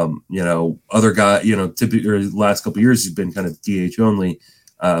 other guy, typically last couple of years, he's been kind of DH only.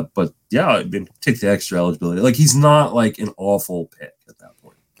 But yeah, take the extra eligibility. Like he's not like an awful pick at that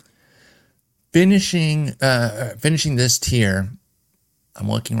point. Finishing this tier, I'm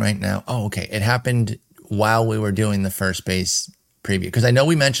looking right now. Oh, okay. It happened while we were doing the first base preview because I know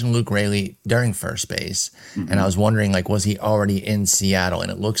we mentioned Luke Raley during first base, and I was wondering like, was he already in Seattle? And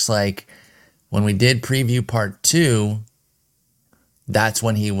it looks like when we did preview part 2, that's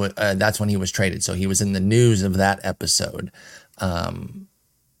when he was traded. So he was in the news of that episode. And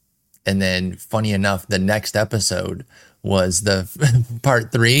then, funny enough, the next episode was the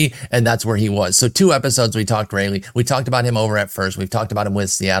part 3, and that's where he was. So 2 episodes we talked Rayleigh. We talked about him over at first. We've talked about him with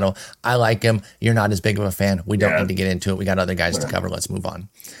Seattle. I like him. You're not as big of a fan. We don't need to get into it. We got other guys to cover. Let's move on.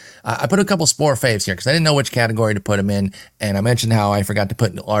 I put a couple Spore faves here because I didn't know which category to put him in, and I mentioned how I forgot to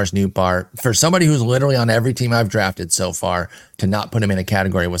put Lars Nootbaar. For somebody who's literally on every team I've drafted so far, to not put him in a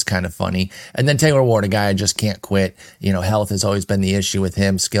category was kind of funny. And then Taylor Ward, a guy I just can't quit. Health has always been the issue with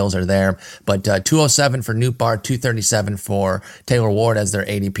him. Skills are there. But 207 for Nootbaar, 237 for Taylor Ward as their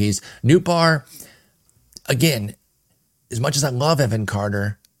ADPs. Nootbaar, again, as much as I love Evan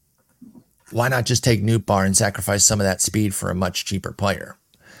Carter, why not just take Nootbaar and sacrifice some of that speed for a much cheaper player?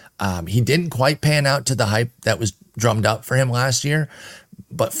 He didn't quite pan out to the hype that was drummed up for him last year,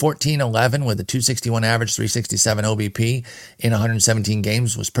 but 14-11 with a 261 average, 367 OBP in 117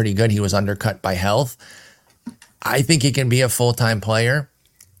 games was pretty good. He was undercut by health. I think he can be a full-time player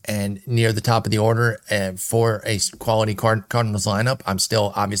and near the top of the order for a quality Cardinals lineup. I'm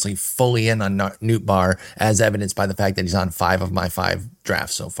still obviously fully in on Nootbaar, as evidenced by the fact that he's on 5 of my 5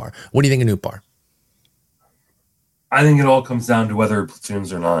 drafts so far. What do you think of Nootbaar? I think it all comes down to whether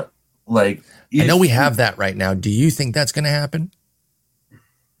platoons or not. I know we have that right now. Do you think that's going to happen?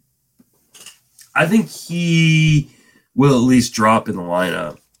 I think he will at least drop in the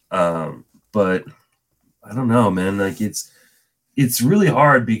lineup. But I don't know, man. It's really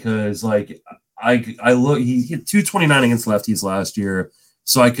hard because I look, he hit 229 against lefties last year,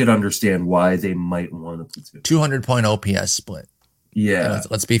 so I could understand why they might want a platoon. 200-point OPS split. Yeah,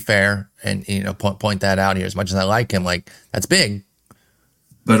 let's be fair and point that out here. As much as I like him, that's big.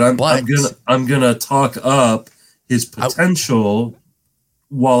 But I'm gonna talk up his potential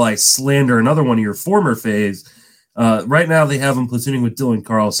while I slander another one of your former faves. Right now they have him platooning with Dylan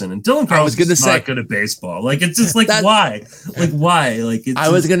Carlson, and Dylan Carlson is not good at baseball. It's just why? Why? I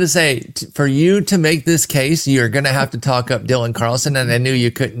was gonna say, for you to make this case, you're gonna have to talk up Dylan Carlson, and I knew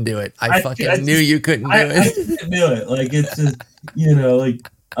you couldn't do it. I knew you couldn't do it. I couldn't do it. It's just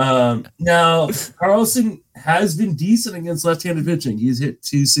now Carlson has been decent against left-handed pitching. He's hit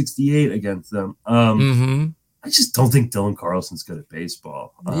 268 against them. I just don't think Dylan Carlson's good at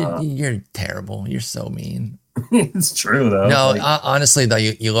baseball. You're terrible. You're so mean. It's true though. No, honestly though,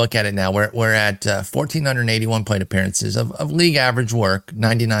 you look at it now. We're at 1,481 plate appearances of league average work,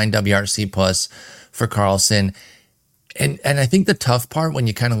 99 WRC plus for Carlson, and I think the tough part when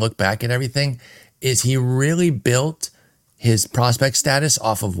you kind of look back at everything is he really built his prospect status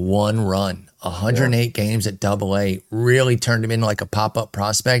off of one run. 108 games at AA really turned him into a pop-up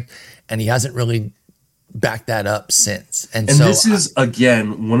prospect, and he hasn't really backed that up since. And so this is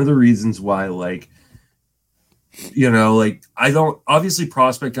again one of the reasons why I don't, obviously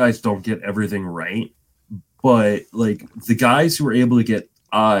prospect guys don't get everything right, but the guys who are able to get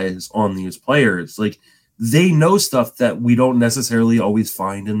eyes on these players, they know stuff that we don't necessarily always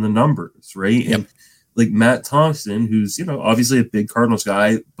find in the numbers, right? Yep. And Matt Thompson, who's obviously a big Cardinals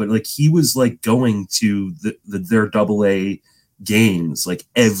guy, but he was going to their AA games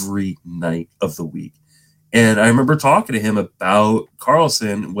every night of the week. And I remember talking to him about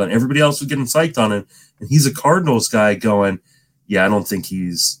Carlson when everybody else was getting psyched on him, and he's a Cardinals guy going, yeah, I don't think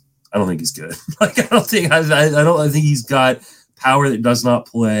he's good. I think he's got power that does not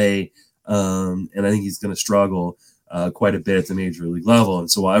play. And I think he's going to struggle quite a bit at the major league level.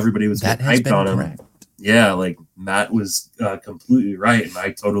 And so while everybody was getting hyped on him, yeah, Matt was completely right. And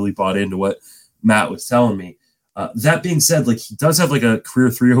I totally bought into what Matt was telling me. That being said, he does have a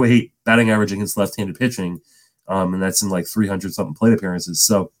career 308 batting average against left-handed pitching. And that's in 300 something plate appearances.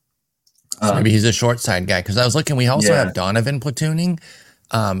 So maybe he's a short side guy. Cause I was looking, we also have Donovan platooning.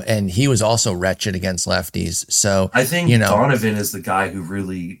 And he was also wretched against lefties. So I think Donovan is the guy who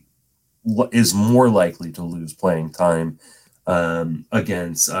really is more likely to lose playing time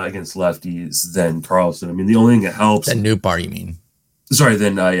against lefties than Carlson. I mean, the only thing that helps than Nootbaar, you mean? Sorry,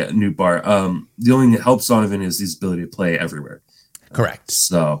 then Nootbaar. The only thing that helps Donovan is his ability to play everywhere. Correct.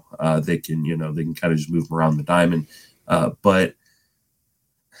 So they can kind of just move him around the diamond. But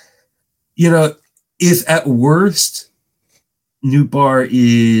if at worst Nootbaar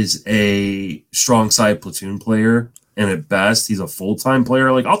is a strong side platoon player, and at best he's a full-time player,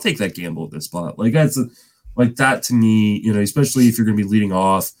 I'll take that gamble at this spot. That's that to me, especially if you're going to be leading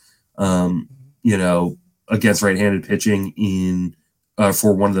off, against right-handed pitching in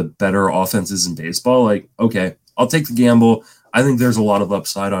for one of the better offenses in baseball. Okay, I'll take the gamble. I think there's a lot of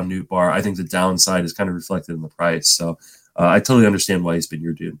upside on Nootbaar. I think the downside is kind of reflected in the price. So I totally understand why he's been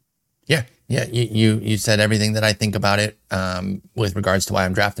your dude. Yeah. You said everything that I think about it with regards to why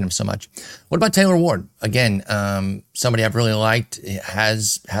I'm drafting him so much. What about Taylor Ward? Again, somebody I've really liked,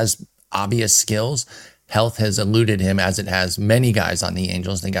 has obvious skills, health has eluded him as it has many guys on the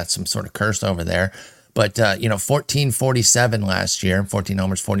Angels. They got some sort of curse over there. But, 1447 last year, 14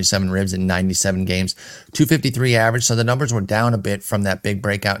 homers, 47 ribs in 97 games, 253 average. So the numbers were down a bit from that big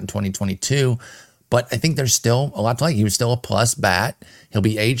breakout in 2022. But I think there's still a lot to like. He was still a plus bat. He'll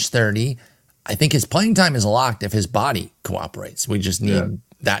be age 30. I think his playing time is locked if his body cooperates. We just need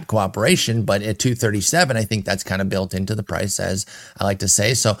that cooperation. But at 237, I think that's kind of built into the price, as I like to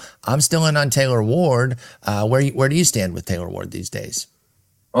say. So I'm still in on Taylor Ward. Where do you stand with Taylor Ward these days?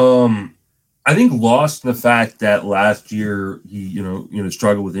 I think lost in the fact that last year he,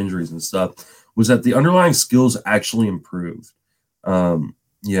 struggled with injuries and stuff was that the underlying skills actually improved.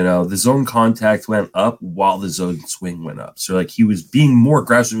 The zone contact went up while the zone swing went up. So like he was being more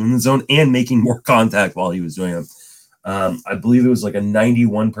aggressive in the zone and making more contact while he was doing it. I believe it was like a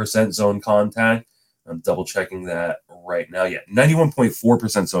 91% zone contact. I'm double checking that right now. Yeah,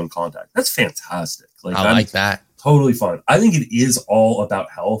 91.4% zone contact. That's fantastic. I like that. Totally fun. I think it is all about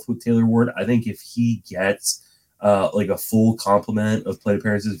health with Taylor Ward. I think if he gets like a full complement of plate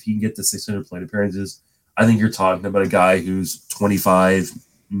appearances, if he can get to 600 plate appearances, I think you're talking about a guy who's 25,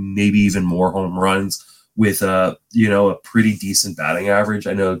 maybe even more home runs with a pretty decent batting average.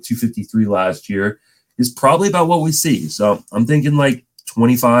 I know 253 last year is probably about what we see. So I'm thinking like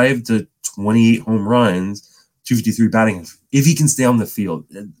 25 to 28 home runs, 253 batting if he can stay on the field.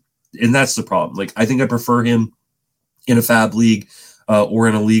 And that's the problem. Like I think I prefer him in a fab league or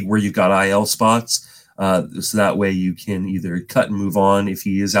in a league where you've got IL spots. So that way you can either cut and move on if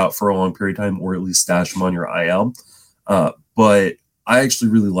he is out for a long period of time, or at least stash him on your IL. But I actually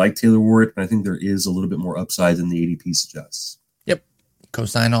really like Taylor Ward, and I think there is a little bit more upside than the ADP suggests. Yep.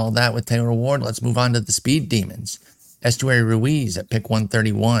 Co-sign all that with Taylor Ward. Let's move on to the speed demons. Estuary Ruiz at pick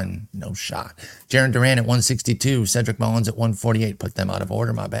 131. No shot. Jaron Duran at 162. Cedric Mullins at 148. Put them out of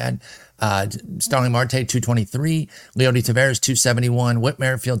order, my bad. Starling Marte, 223. Leody Taveras, 271. Whit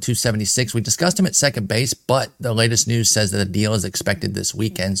Merrifield, 276. We discussed him at second base, but the latest news says that the deal is expected this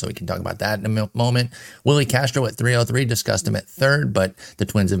weekend, so we can talk about that in a moment. Willie Castro at 303. Discussed him at third, but the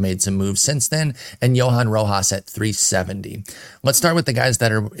Twins have made some moves since then. And Johan Rojas at 370. Let's start with the guys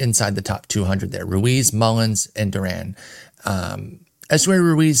that are inside the top 200 there. Ruiz, Mullins, and Duran. Estuary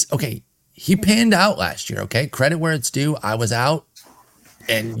Ruiz, okay, he panned out last year, okay? Credit where it's due. I was out,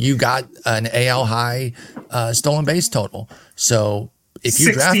 and you got an AL high stolen base total. So if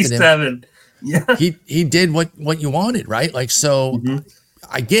you drafted him, yeah, he did what you wanted, right? Like, so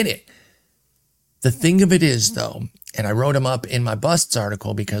I get it. The thing of it is, though, and I wrote him up in my busts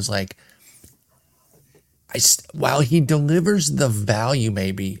article because, like, while he delivers the value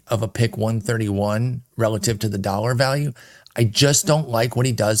maybe of a pick 131 relative to the dollar value, I just don't like what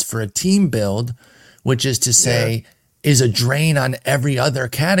he does for a team build, which is to say is a drain on every other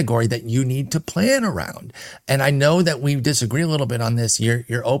category that you need to plan around. And I know that we disagree a little bit on this.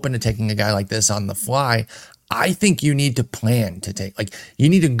 You're open to taking a guy like this on the fly. I think you need to plan to take, like, you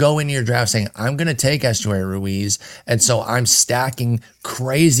need to go into your draft saying, I'm going to take Estuary Ruiz. And so I'm stacking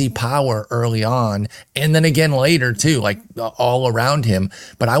crazy power early on. And then again later too, like all around him.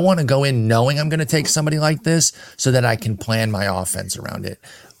 But I want to go in knowing I'm going to take somebody like this so that I can plan my offense around it.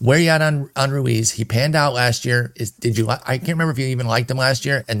 Where you at on Ruiz? He panned out last year. I can't remember if you even liked him last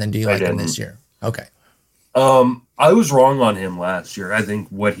year. And then do you like him this year? Okay. I was wrong on him last year. I think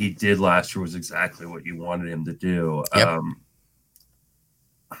what he did last year was exactly what you wanted him to do. Yep.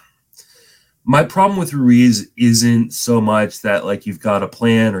 My problem with Ruiz isn't so much that like you've got a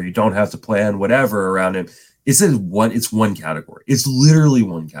plan or you don't have to plan whatever around him. It's one category. It's literally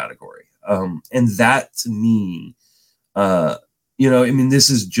one category. And that to me, this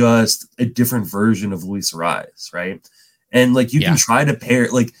is just a different version of Luis Ariz, right? And like you can try to pair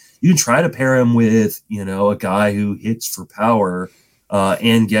him with, a guy who hits for power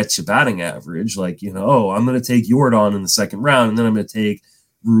and gets you batting average. Like, I'm going to take Yordan in the second round, and then I'm going to take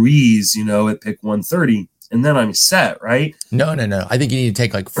Ruiz, at pick 130, and then I'm set, right? No. I think you need to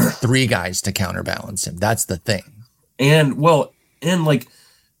take like three guys to counterbalance him. That's the thing. And like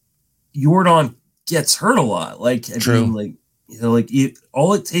Yordan gets hurt a lot. Like, True.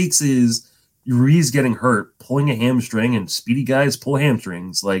 All it takes is Ruiz getting hurt, pulling a hamstring, and speedy guys pull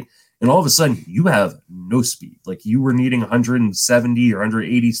hamstrings. Like, and all of a sudden you have no speed. Like you were needing 170 or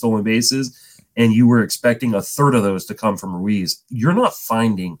 180 stolen bases, and you were expecting a third of those to come from Ruiz. You're not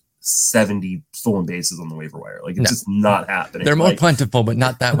finding 70 stolen bases on the waiver wire. Like it's just not happening. They're more plentiful, but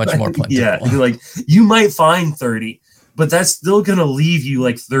not that much more plentiful. Yeah, like you might find 30, but that's still going to leave you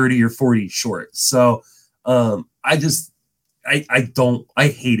like 30 or 40 short. So I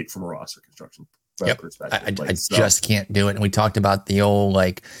hate it from a roster construction perspective. I just can't do it. And we talked about the old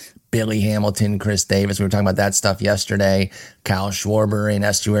like Billy Hamilton, Chris Davis. We were talking about that stuff yesterday. Kyle Schwarber and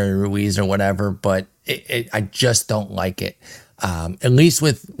Estuary Ruiz or whatever, but I just don't like it. At least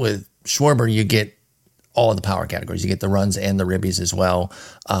with Schwarber, you get all of the power categories. You get the runs and the ribbies as well,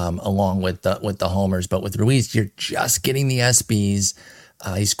 along with the homers. But with Ruiz, you're just getting the SBs.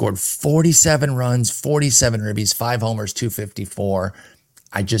 He scored 47 runs, 47 ribbies, 5 homers, 254.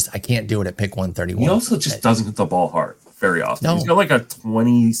 I can't do it at pick 131. He also just doesn't hit the ball hard very often. No. He's got like a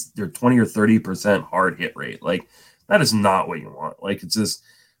 20 or 30% hard hit rate. Like, that is not what you want. Like, it's just,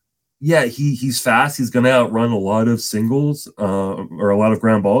 yeah, he's fast. He's going to outrun a lot of singles or a lot of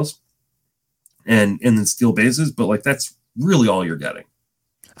ground balls and then steal bases. But like, that's really all you're getting.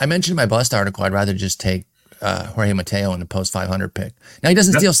 I mentioned in my bust article, I'd rather just take Jorge Mateo in the post 500 pick. Now, he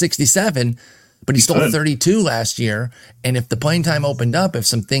doesn't steal 67, but he stole 32 last year. And if the playing time opened up, if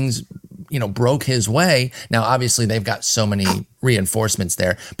some things, broke his way, now obviously they've got so many reinforcements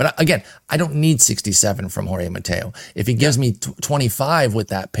there. But again, I don't need 67 from Jorge Mateo. If he gives me 25 with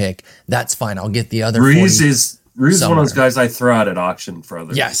that pick, that's fine. I'll get the other. Ruiz is one of those guys I throw out at auction for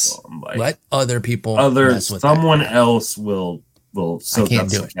other people. Like, let other people. Someone else will soak up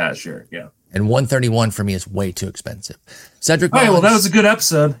some cash here. Yeah. And 131 for me is way too expensive. Cedric Mullins. All right, well, that was a good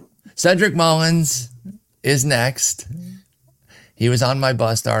episode. Cedric Mullins is next. He was on my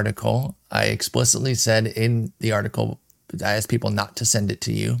bust article. I explicitly said in the article, I asked people not to send it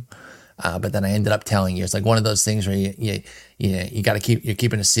to you. But then I ended up telling you. It's like one of those things where you got to you're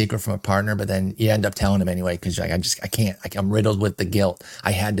keeping a secret from a partner, but then you end up telling him anyway because I can't. I'm riddled with the guilt.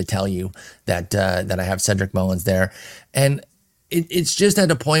 I had to tell you that I have Cedric Mullins there, and it's just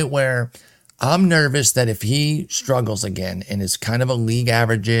at a point where I'm nervous that if he struggles again and is kind of a league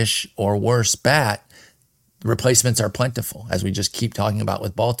average-ish or worse bat, replacements are plentiful, as we just keep talking about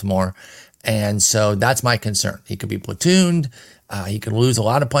with Baltimore. And so that's my concern. He could be platooned. He could lose a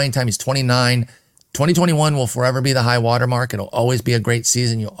lot of playing time. He's 29. 2021 will forever be the high water mark. It'll always be a great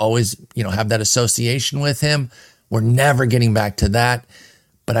season. You'll always, have that association with him. We're never getting back to that.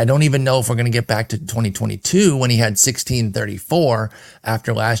 But I don't even know if we're going to get back to 2022 when he had 1634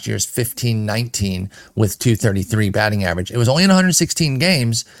 after last year's 1519 with 233 batting average. It was only in 116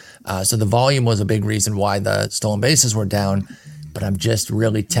 games, so the volume was a big reason why the stolen bases were down. But I'm just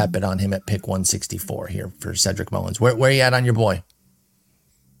really tepid on him at pick 164 here for Cedric Mullins. Where are you at on your boy?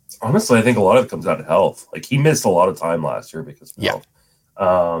 Honestly, I think a lot of it comes out of health. Like, he missed a lot of time last year because of health.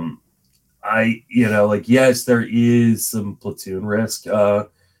 Yes, there is some platoon risk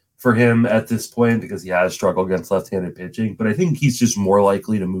for him at this point because he has struggled against left-handed pitching. But I think he's just more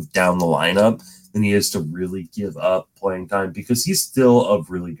likely to move down the lineup than he is to really give up playing time because he's still a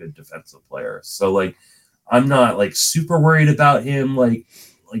really good defensive player. So, like, I'm not like super worried about him like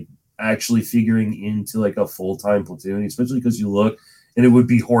actually figuring into like a full-time platoon, especially because you look and it would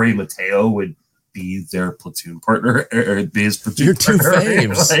be Jorge Mateo would be their platoon partner or be his platoon Your two partner.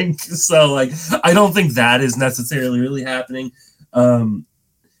 faves. I don't think that is necessarily really happening. To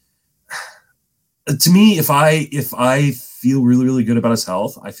me, if I feel really, really good about his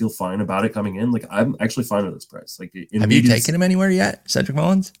health, I feel fine about it coming in. Like, I'm actually fine with this price. Like, have you taken him anywhere yet, Cedric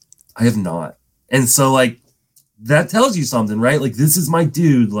Mullins? I have not. And so, like, that tells you something, right? Like, this is my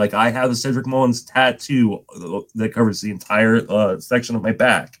dude. Like, I have a Cedric Mullins tattoo that covers the entire section of my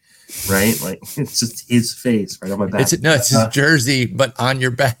back, right? Like, it's just his face right on my back. It's his jersey, but on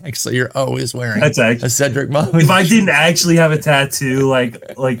your back, so you're always wearing a Cedric Mullins. If I didn't actually have a tattoo, like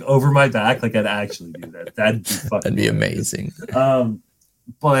over my back, like, I'd actually do that. That'd be amazing.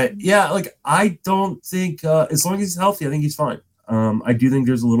 But yeah, like, I don't think as long as he's healthy, I think he's fine. I do think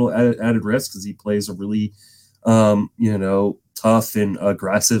there's a little added risk because he plays a really, tough and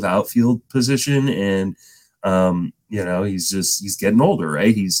aggressive outfield position. And, he's getting older,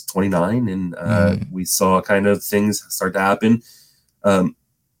 right? He's 29 and we saw kind of things start to happen.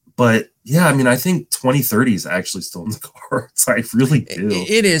 But yeah, I mean, I think 2030 is actually still in the cards. I really do.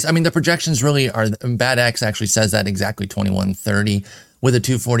 It is. I mean, the projections really are, Bad X actually says that exactly 2130. With a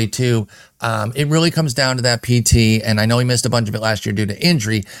 242, it really comes down to that PT, and I know he missed a bunch of it last year due to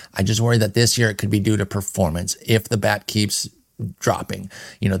injury. I just worry that this year it could be due to performance if the bat keeps dropping.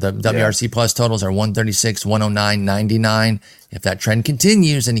 The WRC plus totals are 136, 109, 99. If that trend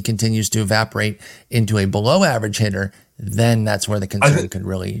continues and he continues to evaporate into a below average hitter, then that's where the concern could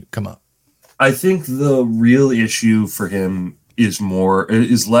really come up. I think the real issue for him is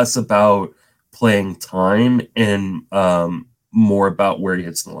less about playing time and more about where he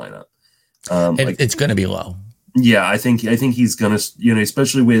hits in the lineup. It's going to be low. Yeah, I think he's going to,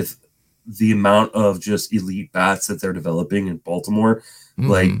 especially with the amount of just elite bats that they're developing in Baltimore. Mm-hmm.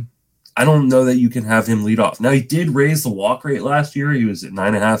 Like, I don't know that you can have him lead off. Now he did raise the walk rate last year. He was at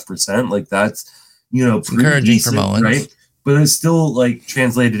 9.5%. Like that's, It's pretty encouraging decent, for Mullins. right? But it's still like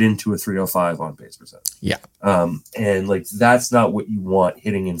translated into a 305 on base percent. Yeah. And like that's not what you want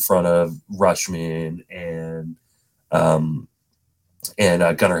hitting in front of Rushman and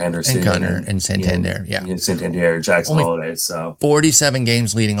Gunnar Henderson And Gunnar and Santander. Santander, Jackson Only Holiday. So 47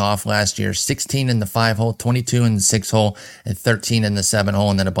 games leading off last year, 16 in the 5 hole, 22 in the 6 hole, and 13 in the 7 hole,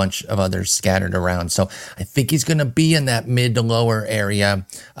 and then a bunch of others scattered around. So I think he's going to be in that mid to lower area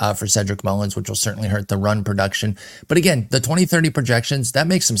for Cedric Mullins, which will certainly hurt the run production. But again, the 2030 projections, that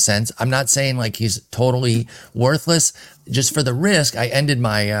makes some sense. I'm not saying like he's totally worthless. Just for the risk, I ended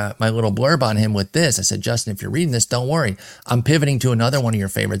my my little blurb on him with this. I said, Justin, if you're reading this, don't worry. I'm pivoting to another one of your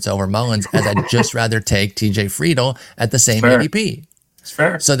favorites over Mullins, as I'd just rather take TJ Friedel at the same ADP. It's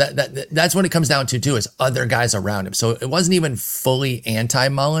fair. So that's what it comes down to too, is other guys around him. So it wasn't even fully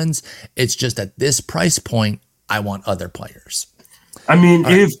anti-Mullins. It's just at this price point, I want other players. I mean,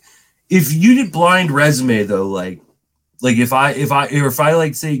 if you did blind resume though, like if I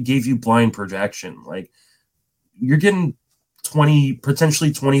like say gave you blind projection, like you're getting 20,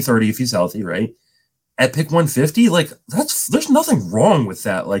 potentially 20, 30 if he's healthy, right? At pick 150, like there's nothing wrong with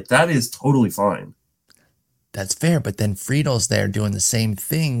that. Like that is totally fine. That's fair, but then Friedel's there doing the same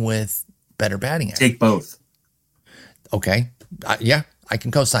thing with better batting average. Take both. Okay. Yeah, I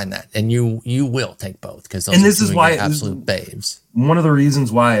can co-sign that. And you will take both, because those this is why absolute babes. One of the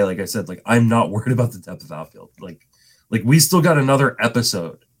reasons why, like I said, like I'm not worried about the depth of outfield. Like we still got another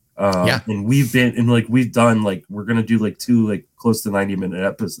episode. And we've done like we're gonna do like 2 like close to 90-minute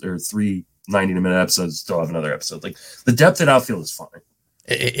episodes, or 3 90-minute episodes. Still have another episode. Like the depth at outfield is fine.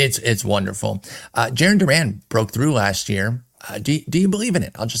 It's wonderful. Jaron Duran broke through last year. Do you believe in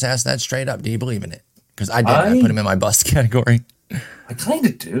it? I'll just ask that straight up. Do you believe in it? Because I did. I put him in my bust category. I kind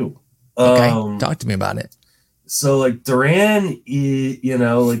of do. Okay, talk to me about it. So like Duran,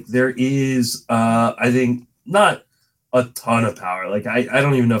 like there is, I think not a ton of power. Like I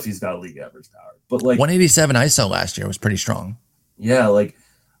don't even know if he's got league average power, but like 187 ISO last year was pretty strong. Yeah, like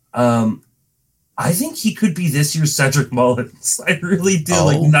I think he could be this year's Cedric Mullins. I really do.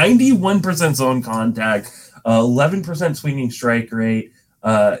 Like 91% zone contact, 11% swinging strike rate.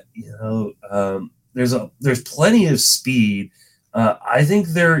 There's plenty of speed. I think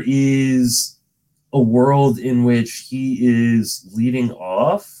there is a world in which he is leading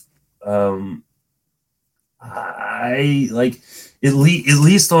off. I like at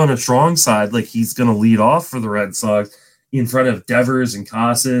least on a strong side, like he's going to lead off for the Red Sox in front of Devers and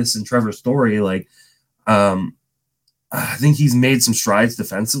Casas and Trevor Story. Like, I think he's made some strides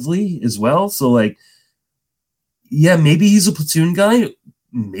defensively as well. So like, yeah, maybe he's a platoon guy.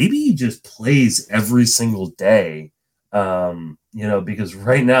 Maybe he just plays every single day. Because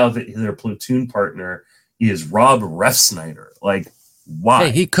right now their platoon partner is Rob Refsnyder. Like, why?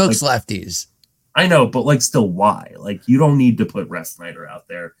 Hey, he cooks lefties. I know, but like, still, why? Like, you don't need to put Refsnyder out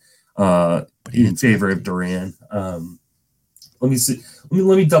there in favor of Duran. Let me see.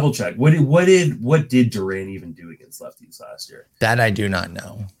 Let me double check. What did Duran even do against lefties last year? That I do not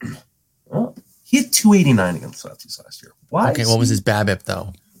know. Well, he had 289 against lefties last year. Why? Okay, what was his BABIP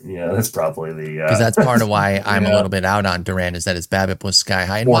though? Yeah, that's probably the because that's part of why I'm a little bit out on Duran, is that his BABIP was sky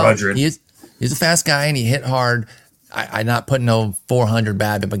high. And 400. He's a fast guy and he hit hard. I'm not putting no 400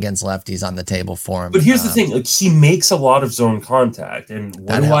 BABIP against lefties on the table for him. But here's the thing: like, he makes a lot of zone contact, and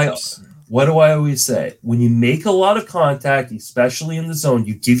what do I always say? When you make a lot of contact, especially in the zone,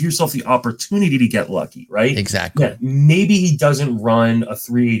 you give yourself the opportunity to get lucky, right? Exactly. Yeah, maybe he doesn't run a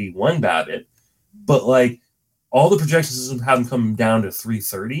 381 BABIP, but like all the projections have him come down to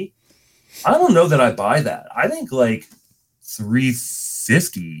 330. I don't know that I buy that. I think like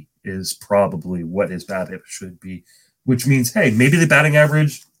 350 is probably what his BABIP should be, which means, hey, maybe the batting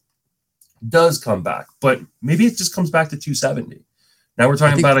average does come back, but maybe it just comes back to 270. Now we're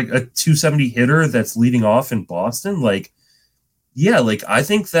talking about a 270 hitter that's leading off in Boston. Like, yeah, like I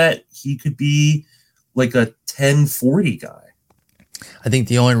think that he could be like a 1040 guy. I think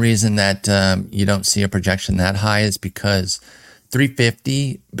the only reason that you don't see a projection that high is because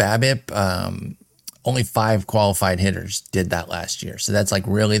 350 BABIP, only 5 qualified hitters did that last year. So that's like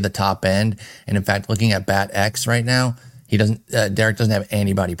really the top end. And in fact, looking at Bat X right now, he doesn't. Derek doesn't have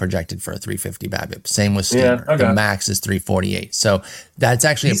anybody projected for a 350 BABIP. Same with Skinner. Yeah, okay. The max is 348. So that's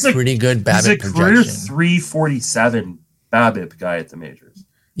actually a pretty good BABIP projection. He's a career 347 BABIP guy at the majors.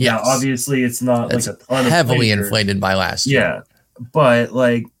 Yeah, obviously it's not that's like a ton of heavily players. Inflated by last year. Yeah, but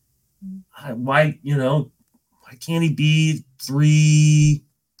like, why can't he be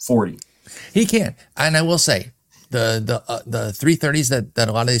 340? He can. And I will say, the 330s that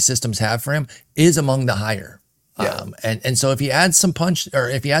a lot of these systems have for him is among the higher. Yeah. And so if he adds some punch, or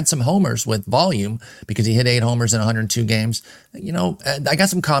if he adds some homers with volume, because he hit 8 homers in 102 games, I got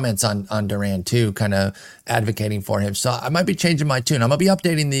some comments on Duran too, kind of advocating for him. So I might be changing my tune. I'm gonna be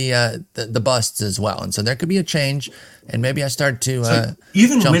updating the busts as well, and so there could be a change, and maybe I start to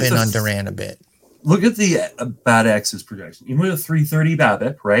even jump with in on Duran a bit. Look at the Bat X's projection. Even with a 330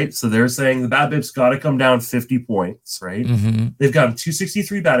 BABIP, right? So they're saying the BABIP's got to come down 50 points, right? Mm-hmm. They've got a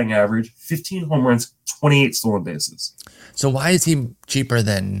 263 batting average, 15 home runs, 28 stolen bases. So why is he cheaper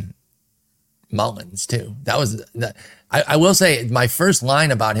than Mullins too? I will say my first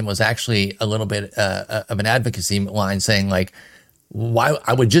line about him was actually a little bit of an advocacy line, saying like, why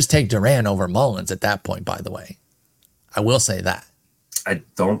I would just take Duran over Mullins at that point. By the way, I will say that. I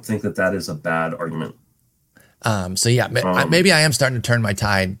don't think that is a bad argument. So yeah, maybe I am starting to turn my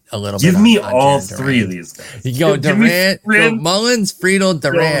tide a little bit. Give me all three of these guys. You go Durant, Mullins, Friedel,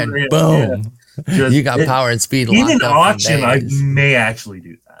 Duran. Boom. Yeah. You got power and speed. In an auction, I may actually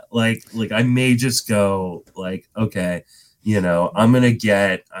do that. Like I may just go like, okay, I'm gonna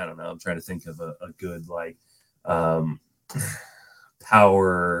get. I don't know. I'm trying to think of a good like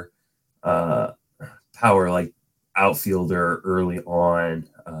power like outfielder early on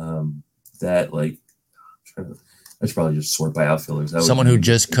that like I should probably just sort by outfielders. Someone who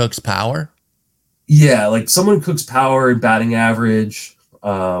just cooks power. Yeah, like someone who cooks power and batting average.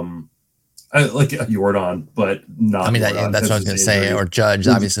 I like Jordan, but not. I mean, that's what I was going to say. Or Judge.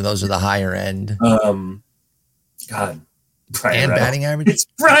 Obviously, those are the higher end. God. Brian and Reynolds. Batting average? It's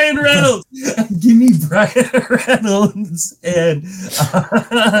Brian Reynolds. Give me Brian Reynolds and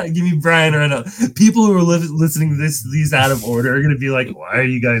give me Brian Reynolds. People who are listening to these out of order are going to be like, "Why are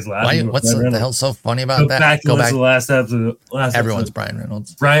you guys laughing?" What's the hell so funny about that? Go back to the last episode. Everyone's Brian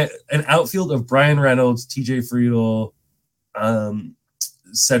Reynolds. An outfield of Brian Reynolds, TJ Friedel,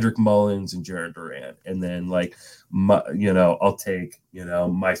 Cedric Mullins, and Jared Duran, and then like I'll take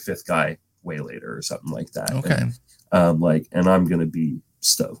my fifth guy way later or something like that. Okay. And I'm gonna be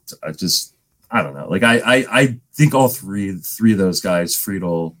stoked. I don't know. Like I think all three of those guys,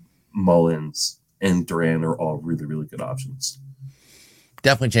 Friedel, Mullins, and Duran, are all really, really good options.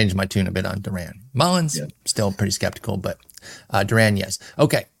 Definitely changed my tune a bit on Duran. Mullins, still pretty skeptical, but Duran, yes.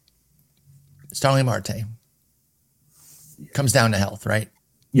 Okay. Starling Marte. Comes down to health, right?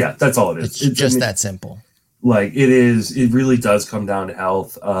 Yeah, that's all it is. It's just that simple. Like it really does come down to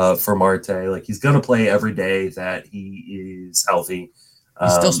health for Marte. Like he's going to play every day that he is healthy. He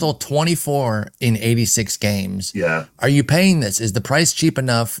still stole 24 in 86 games. Yeah. Are you paying this? Is the price cheap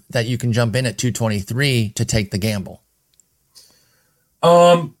enough that you can jump in at 223 to take the gamble?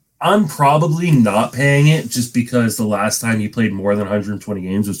 I'm probably not paying it just because the last time he played more than 120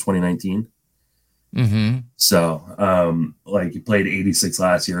 games was 2019. Mm-hmm. So, like he played 86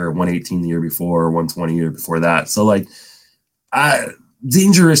 last year, 118 the year before, 120 year before that. So, like,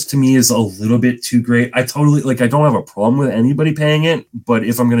 dangerous to me is a little bit too great. I don't have a problem with anybody paying it, but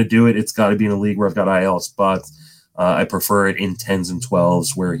if I'm going to do it, it's got to be in a league where I've got IL spots. I prefer it in 10s and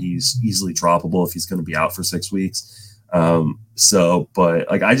 12s where he's easily droppable if he's going to be out for 6 weeks.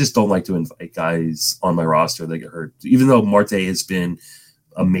 But like, I just don't like to invite guys on my roster that get hurt, even though Marte has been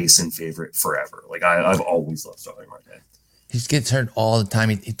a Mason favorite forever. Like I've always loved Starling Marte. He gets hurt all the time.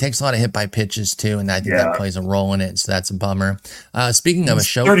 He takes a lot of hit by pitches too, and I think that plays a role in it. So that's a bummer. Speaking of a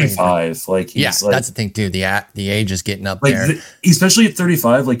show, 35. Favorite, that's the thing too. The age is getting up like there, especially at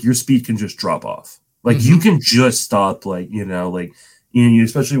 35. Like your speed can just drop off. Like you can just stop.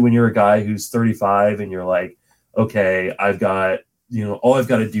 Especially when you're a guy who's 35 and you're like, okay, I've got all I've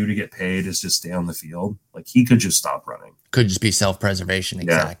got to do to get paid is just stay on the field. Like he could just stop running. Could just be self-preservation.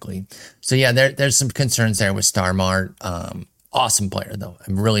 Exactly. Yeah. So yeah, there's some concerns there with Starmart. Awesome player though.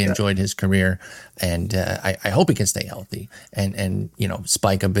 I've really enjoyed his career, and I hope he can stay healthy and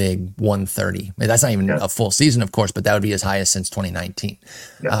spike a big 130. That's not even a full season, of course, but that would be his highest since 2019.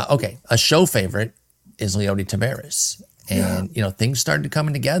 Yeah. Okay, a show favorite is Leody Taveras. And, things started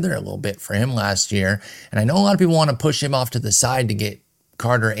coming together a little bit for him last year. And I know a lot of people want to push him off to the side to get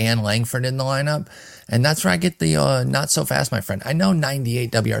Carter and Langford in the lineup. And that's where I get the not so fast, my friend. I know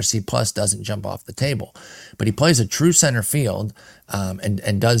 98 WRC plus doesn't jump off the table, but he plays a true center field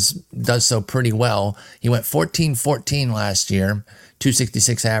and does so pretty well. He went 14-14 last year,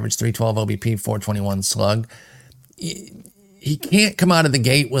 266 average, 312 OBP, 421 slug. He can't come out of the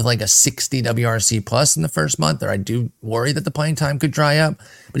gate with like a 60 WRC plus in the first month, or I do worry that the playing time could dry up,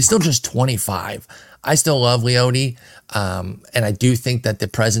 but he's still just 25. I still love Leody, and I do think that the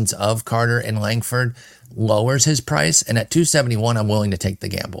presence of Carter and Langford lowers his price, and at 271, I'm willing to take the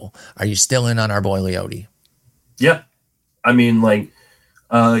gamble. Are you still in on our boy Leody? Yeah. I mean, like,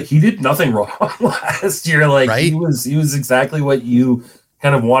 he did nothing wrong last year. Like right? he was exactly what you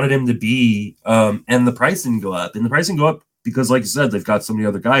kind of wanted him to be. And the price didn't go up. And the price didn't go up because, like you said, they've got so many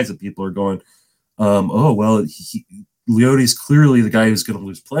other guys that people are going, oh, well, Leote's clearly the guy who's going to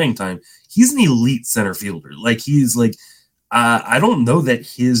lose playing time. He's an elite center fielder. Like, he's like, I don't know that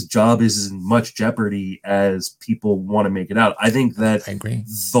his job is in much jeopardy as people want to make it out. I think that I agree.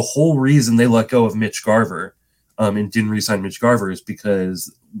 The whole reason they let go of Mitch Garver and didn't re-sign Mitch Garver is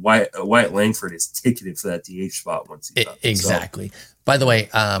because Wyatt Langford is ticketed for that DH spot once he's done. Exactly. So. By the way,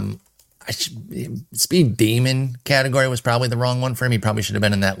 speed demon category was probably the wrong one for him. He probably should have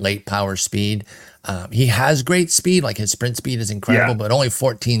been in that late power speed. He has great speed, like his sprint speed is incredible, but only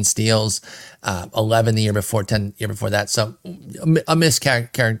 14 steals, 11 the year before, 10 the year before that. So a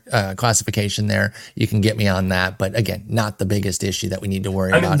misclassification there. You can get me on that, but again, not the biggest issue that we need to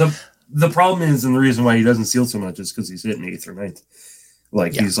worry about. The problem is, and the reason why he doesn't steal so much is because he's hitting 8th or 9th.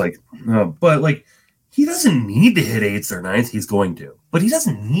 Like, he's like, but like, he doesn't need to hit 8th or 9th. He's going to, but he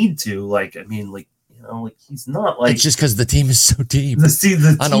doesn't need to. Like, I mean, like, you know, like, he's not like. It's just because the team is so deep.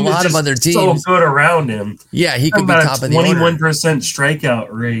 The on a lot of other teams, so good around him. Yeah, he could be top of the order. 21% strikeout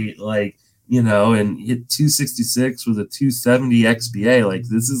rate, like, you know, and hit 266 with a 270 XBA. Like,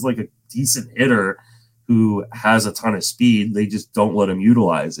 this is like a decent hitter who has a ton of speed. They just don't let him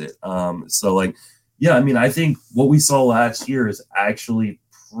utilize it. So, like, yeah, I mean, I think what we saw last year is actually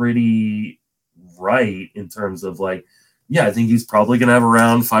pretty right in terms of, like, yeah, I think he's probably going to have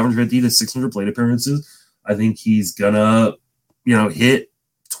around 550 to 600 plate appearances. I think he's going to, you know, hit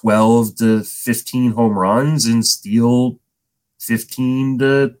 12 to 15 home runs and steal 15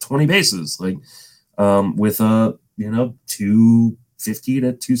 to 20 bases, like, with a, you know, 250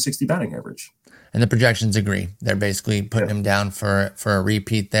 to 260 batting average. And the projections agree. They're basically putting him down for a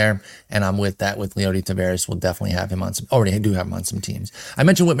repeat there. And I'm with that with Leody Taveras. We'll definitely have him on some, already do have him on some teams. I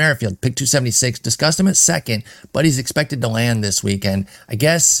mentioned Whit Merrifield, pick 276, discussed him at second, but he's expected to land this weekend. I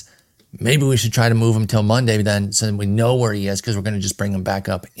guess maybe we should try to move him till Monday then so we know where he is because we're going to just bring him back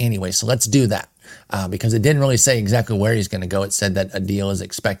up anyway. So let's do that. Because it didn't really say exactly where he's going to go. It said that a deal is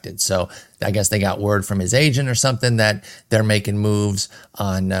expected. So I guess they got word from his agent or something that they're making moves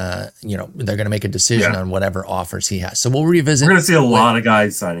on, you know, they're going to make a decision on whatever offers he has. So we'll revisit. We're going to see a lot of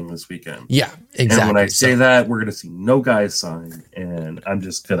guys signing this weekend. Yeah, exactly. And when I say that, we're going to see no guys sign. And I'm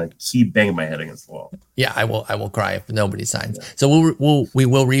just going to keep banging my head against the wall. Yeah, I will cry if nobody signs. Yeah. So we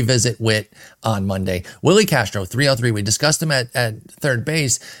will revisit Whit on Monday. Willie Castro, 303. We discussed him at third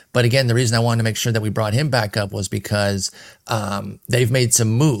base. But again, the reason I wanted to make sure that we brought him back up was because they've made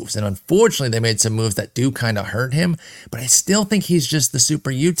some moves. And unfortunately, they made some moves that do kind of hurt him. But I still think he's just the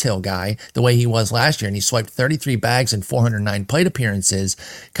super util guy the way he was last year. And he swiped 33 bags and 409 plate appearances,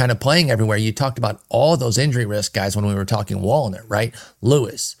 kind of playing everywhere. You talked about all those injury risk guys when we were talking Wallner, right?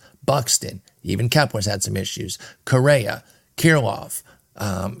 Lewis, Buxton, even Kepler's had some issues. Correa, Kirilloff.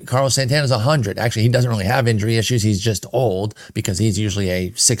 Carlos Santana's 100. Actually, he doesn't really have injury issues. He's just old because he's usually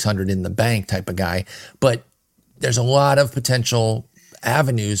a 600 in the bank type of guy. But there's a lot of potential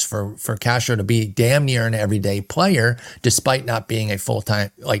avenues for Castro to be damn near an everyday player, despite not being a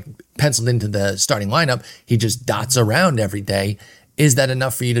full-time, like penciled into the starting lineup. He just dots around every day. Is that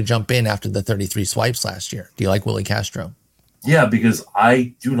enough for you to jump in after the 33 swipes last year? Do you like Willie Castro? Yeah, because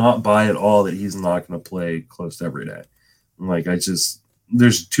I do not buy at all that he's not going to play close to every day. Like,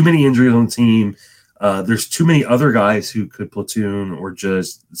 there's too many injuries on the team. There's too many other guys who could platoon or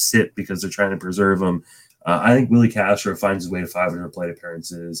just sit because they're trying to preserve them. I think Willie Castro finds his way to 500 plate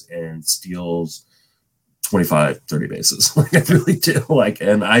appearances and steals 25, 30 bases. Like, I really do. Like,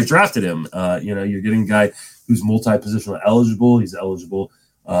 and I drafted him. You know, you're getting a guy who's multi-positional eligible. He's eligible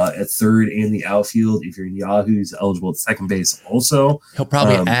at third in the outfield. If you're in Yahoo, he's eligible at second base also. He'll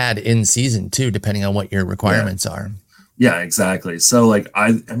probably add in season too, depending on what your requirements are. Yeah, exactly. So, like,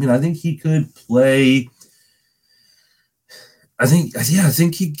 I think he could play. I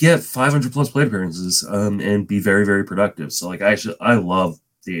think he'd get 500 plus plate appearances and be very, very productive. So, like, I love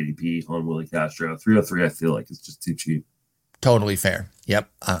the ADP on Willie Castro. 303, I feel like it's just too cheap. Totally fair. Yep,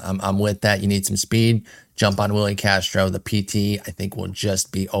 I'm with that. You need some speed. Jump on Willie Castro. The PT, I think, will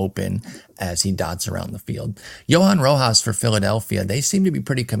just be open as he dots around the field. Johan Rojas for Philadelphia. They seem to be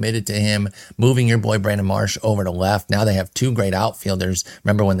pretty committed to him, moving your boy Brandon Marsh over to left. Now they have two great outfielders.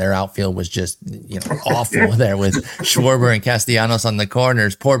 Remember when their outfield was just, you know, awful there with Schwarber and Castellanos on the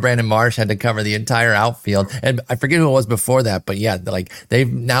corners. Poor Brandon Marsh had to cover the entire outfield. And I forget who it was before that, but yeah, like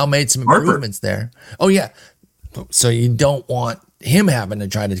they've now made some improvements there. Oh, yeah. So you don't want him having to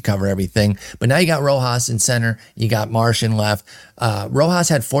try to cover everything. But now you got Rojas in center. You got Marsh in left. Rojas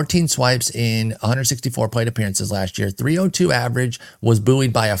had 14 swipes in 164 plate appearances last year. 302 average, was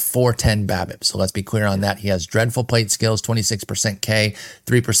buoyed by a 410 BABIP. So let's be clear on that. He has dreadful plate skills, 26% K,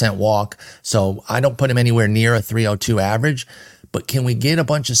 3% walk. So I don't put him anywhere near a 302 average. But can we get a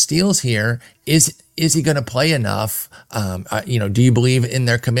bunch of steals here? Is he going to play enough? Do you believe in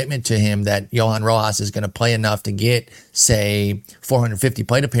their commitment to him that Johan Rojas is going to play enough to get, say, 450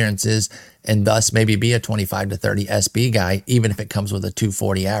 plate appearances and thus maybe be a 25 to 30 SB guy, even if it comes with a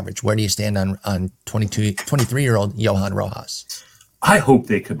 240 average? Where do you stand on 23-year-old Johan Rojas? I hope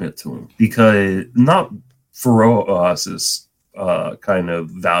they commit to him, because not for Rojas's kind of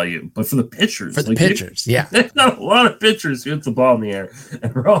value, but for the pitchers. For the pitchers, yeah. They've got a lot of pitchers who hit the ball in the air,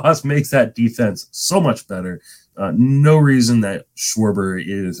 and Rojas makes that defense so much better. No reason that Schwarber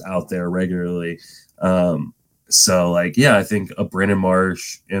is out there regularly. I think a Brandon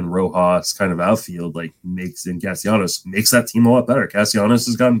Marsh and Rojas kind of outfield and Castellanos makes that team a lot better. Castellanos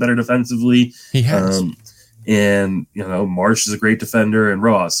has gotten better defensively. He has. Marsh is a great defender and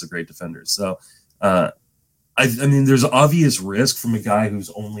Rojas is a great defender. So, I mean, there's obvious risk from a guy who's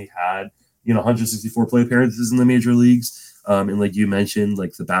only had, 164 plate appearances in the major leagues. And like you mentioned,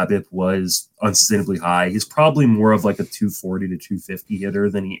 the BABIP was unsustainably high. He's probably more of a 240 to 250 hitter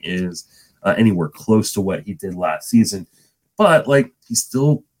than he is anywhere close to what he did last season. But he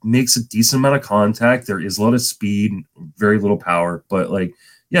still makes a decent amount of contact. There is a lot of speed, very little power. But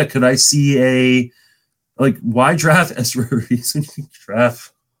could I see why draft Esteury when you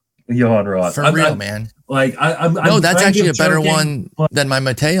draft Johan Rojas? For real, man. No, that's actually a better one than my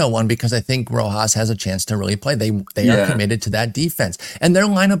Mateo one, because I think Rojas has a chance to really play. They are committed to that defense, and their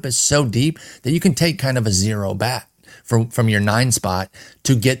lineup is so deep that you can take kind of a zero bat from your 9 spot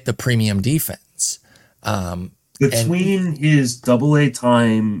to get the premium defense. Between his AA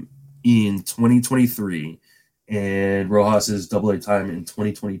time in 2023 and Rojas's AA time in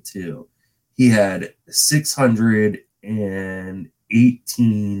 2022, he had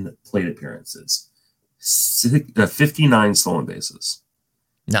 618 plate appearances, 59 stolen bases.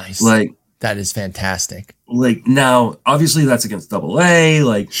 Nice. That is fantastic. Now, obviously that's against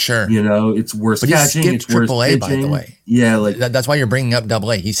AA. Sure. It's worse catching. He skipped AAA, by the way. Yeah. That's why you're bringing up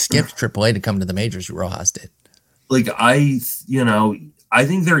AA. He skipped AAA to come to the majors. Rojas did. I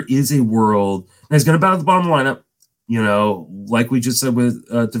think there is a world, and he's going to bat at the bottom of the lineup. Like we just said with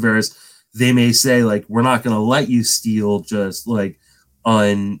Taveras, they may say we're not going to let you steal just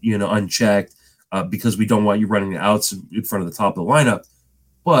unchecked because we don't want you running the outs in front of the top of the lineup.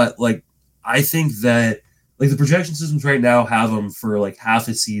 But I think that the projection systems right now have him for half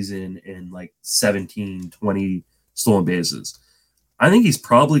a season and 17, 20 stolen bases. I think he's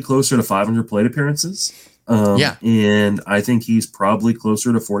probably closer to 500 plate appearances. And I think he's probably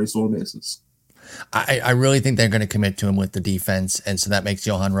closer to 40 stolen bases. I really think they're going to commit to him with the defense. And so that makes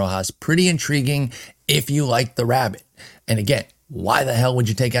Johan Rojas pretty intriguing if you like the rabbit. And again, why the hell would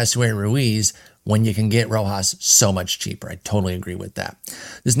you take Esteury Ruiz when you can get Rojas so much cheaper? I totally agree with that.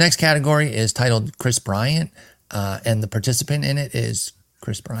 This next category is titled Chris Bryant, and the participant in it is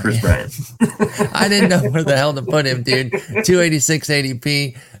Chris Bryant. I didn't know where the hell to put him, dude. 286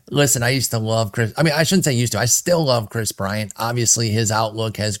 ADP. Listen, I used to love Chris. I mean, I shouldn't say used to. I still love Chris Bryant. Obviously, his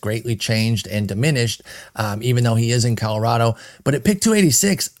outlook has greatly changed and diminished, even though he is in Colorado. But at pick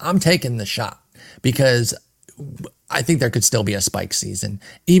 286, I'm taking the shot because I think there could still be a spike season,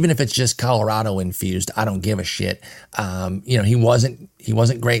 even if it's just Colorado infused. I don't give a shit. He wasn't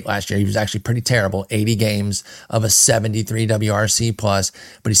great last year. He was actually pretty terrible. 80 games of a 73 WRC plus,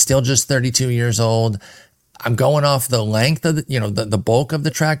 but he's still just 32 years old. I'm going off the length of the bulk of the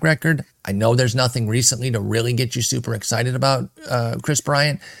track record. I know there's nothing recently to really get you super excited about Chris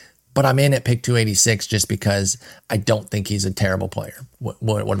Bryant, but I'm in at pick 286 just because I don't think he's a terrible player.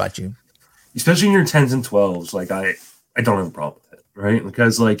 What about you? Especially in your 10s and 12s, I don't have a problem with it, right?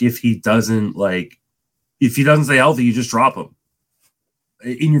 Because if he doesn't stay healthy, you just drop him.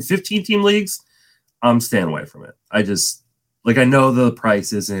 In your 15-team leagues, I'm staying away from it. I know the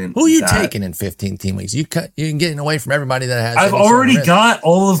price isn't. Who are you taking in 15-team leagues? You're getting away from everybody that has. I've already got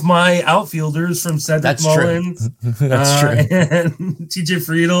all of my outfilders from Cedric Mullins. That's true. And TJ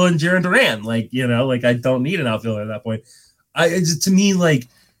Friedel and Jaron Duran. I don't need an outfielder at that point. I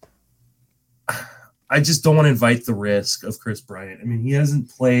just don't want to invite the risk of Chris Bryant. I mean, he hasn't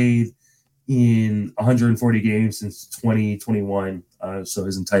played in 140 games since 2021, so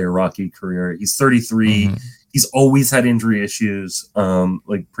his entire Rocky career. He's 33. Mm-hmm. He's always had injury issues,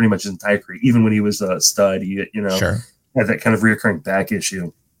 pretty much his entire career. Even when he was a stud, he sure. had that kind of reoccurring back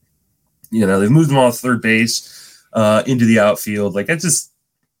issue. They've moved him off third base. into the outfield. Like, I just,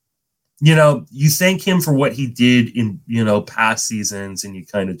 you thank him for what he did in, past seasons, and you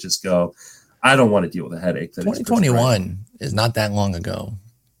kind of just go, I don't want to deal with a headache. That 2021 is not that long ago.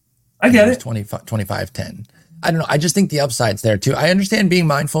 I get it. 25-10. I don't know. I just think the upside's there too. I understand being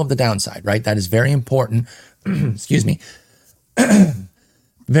mindful of the downside, right? That is very important. Excuse me.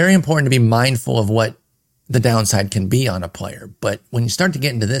 Very important to be mindful of what the downside can be on a player. But when you start to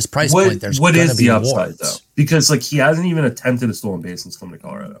get into this price point, there's going to be the upside though? Because he hasn't even attempted a stolen base since coming to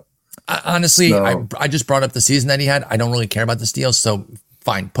Colorado. Honestly, I just brought up the season that he had. I don't really care about the steals, so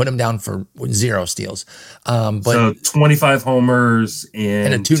fine, put him down for 0 steals. But so 25 homers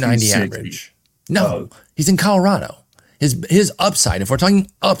and a 290 average. No, he's in Colorado. His upside, if we're talking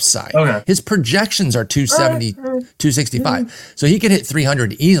upside, his projections are 270, 265. So he could hit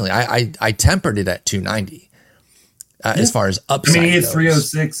 300 easily. I tempered it at 290 as far as upside. He hit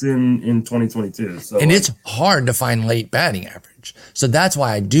 306 in 2022. So it's hard to find late batting average. So that's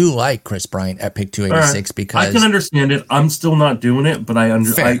why I do like Chris Bryant at pick 286 because I can understand it. I'm still not doing it, but I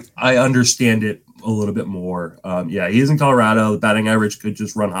understand it a little bit more. He is in Colorado. The batting average could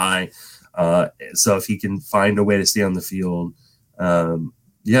just run high. So if he can find a way to stay on the field,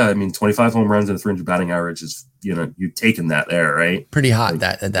 25 home runs and a 300 batting average is, you're taking that there, right? Pretty hot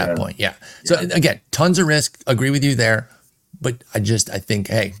at that point. Yeah. So again, tons of risk. Agree with you there. But I think,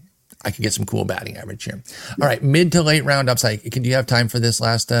 hey, I could get some cool batting average here. All right. Mid to late round upside. Do you have time for this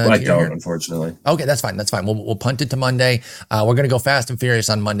last? I don't, unfortunately. Okay. That's fine. We'll punt it to Monday. We're going to go fast and furious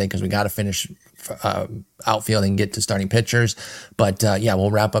on Monday because we got to finish outfield and get to starting pitchers. But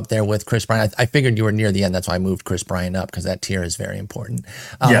we'll wrap up there with Chris Bryant. I figured you were near the end. That's why I moved Chris Bryant up because that tier is very important.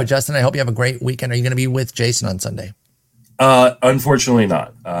 But Justin, I hope you have a great weekend. Are you going to be with Jason on Sunday? Unfortunately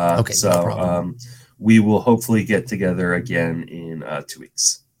not. Okay. So no problem. We will hopefully get together again in 2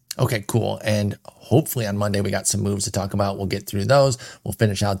 weeks. Okay, cool. And hopefully on Monday, we got some moves to talk about. We'll get through those. We'll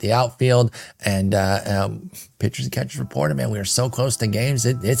finish out the outfield and pitchers and catchers reported, man. We are so close to games.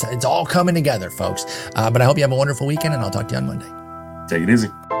 It's all coming together, folks. But I hope you have a wonderful weekend, and I'll talk to you on Monday. Take it easy.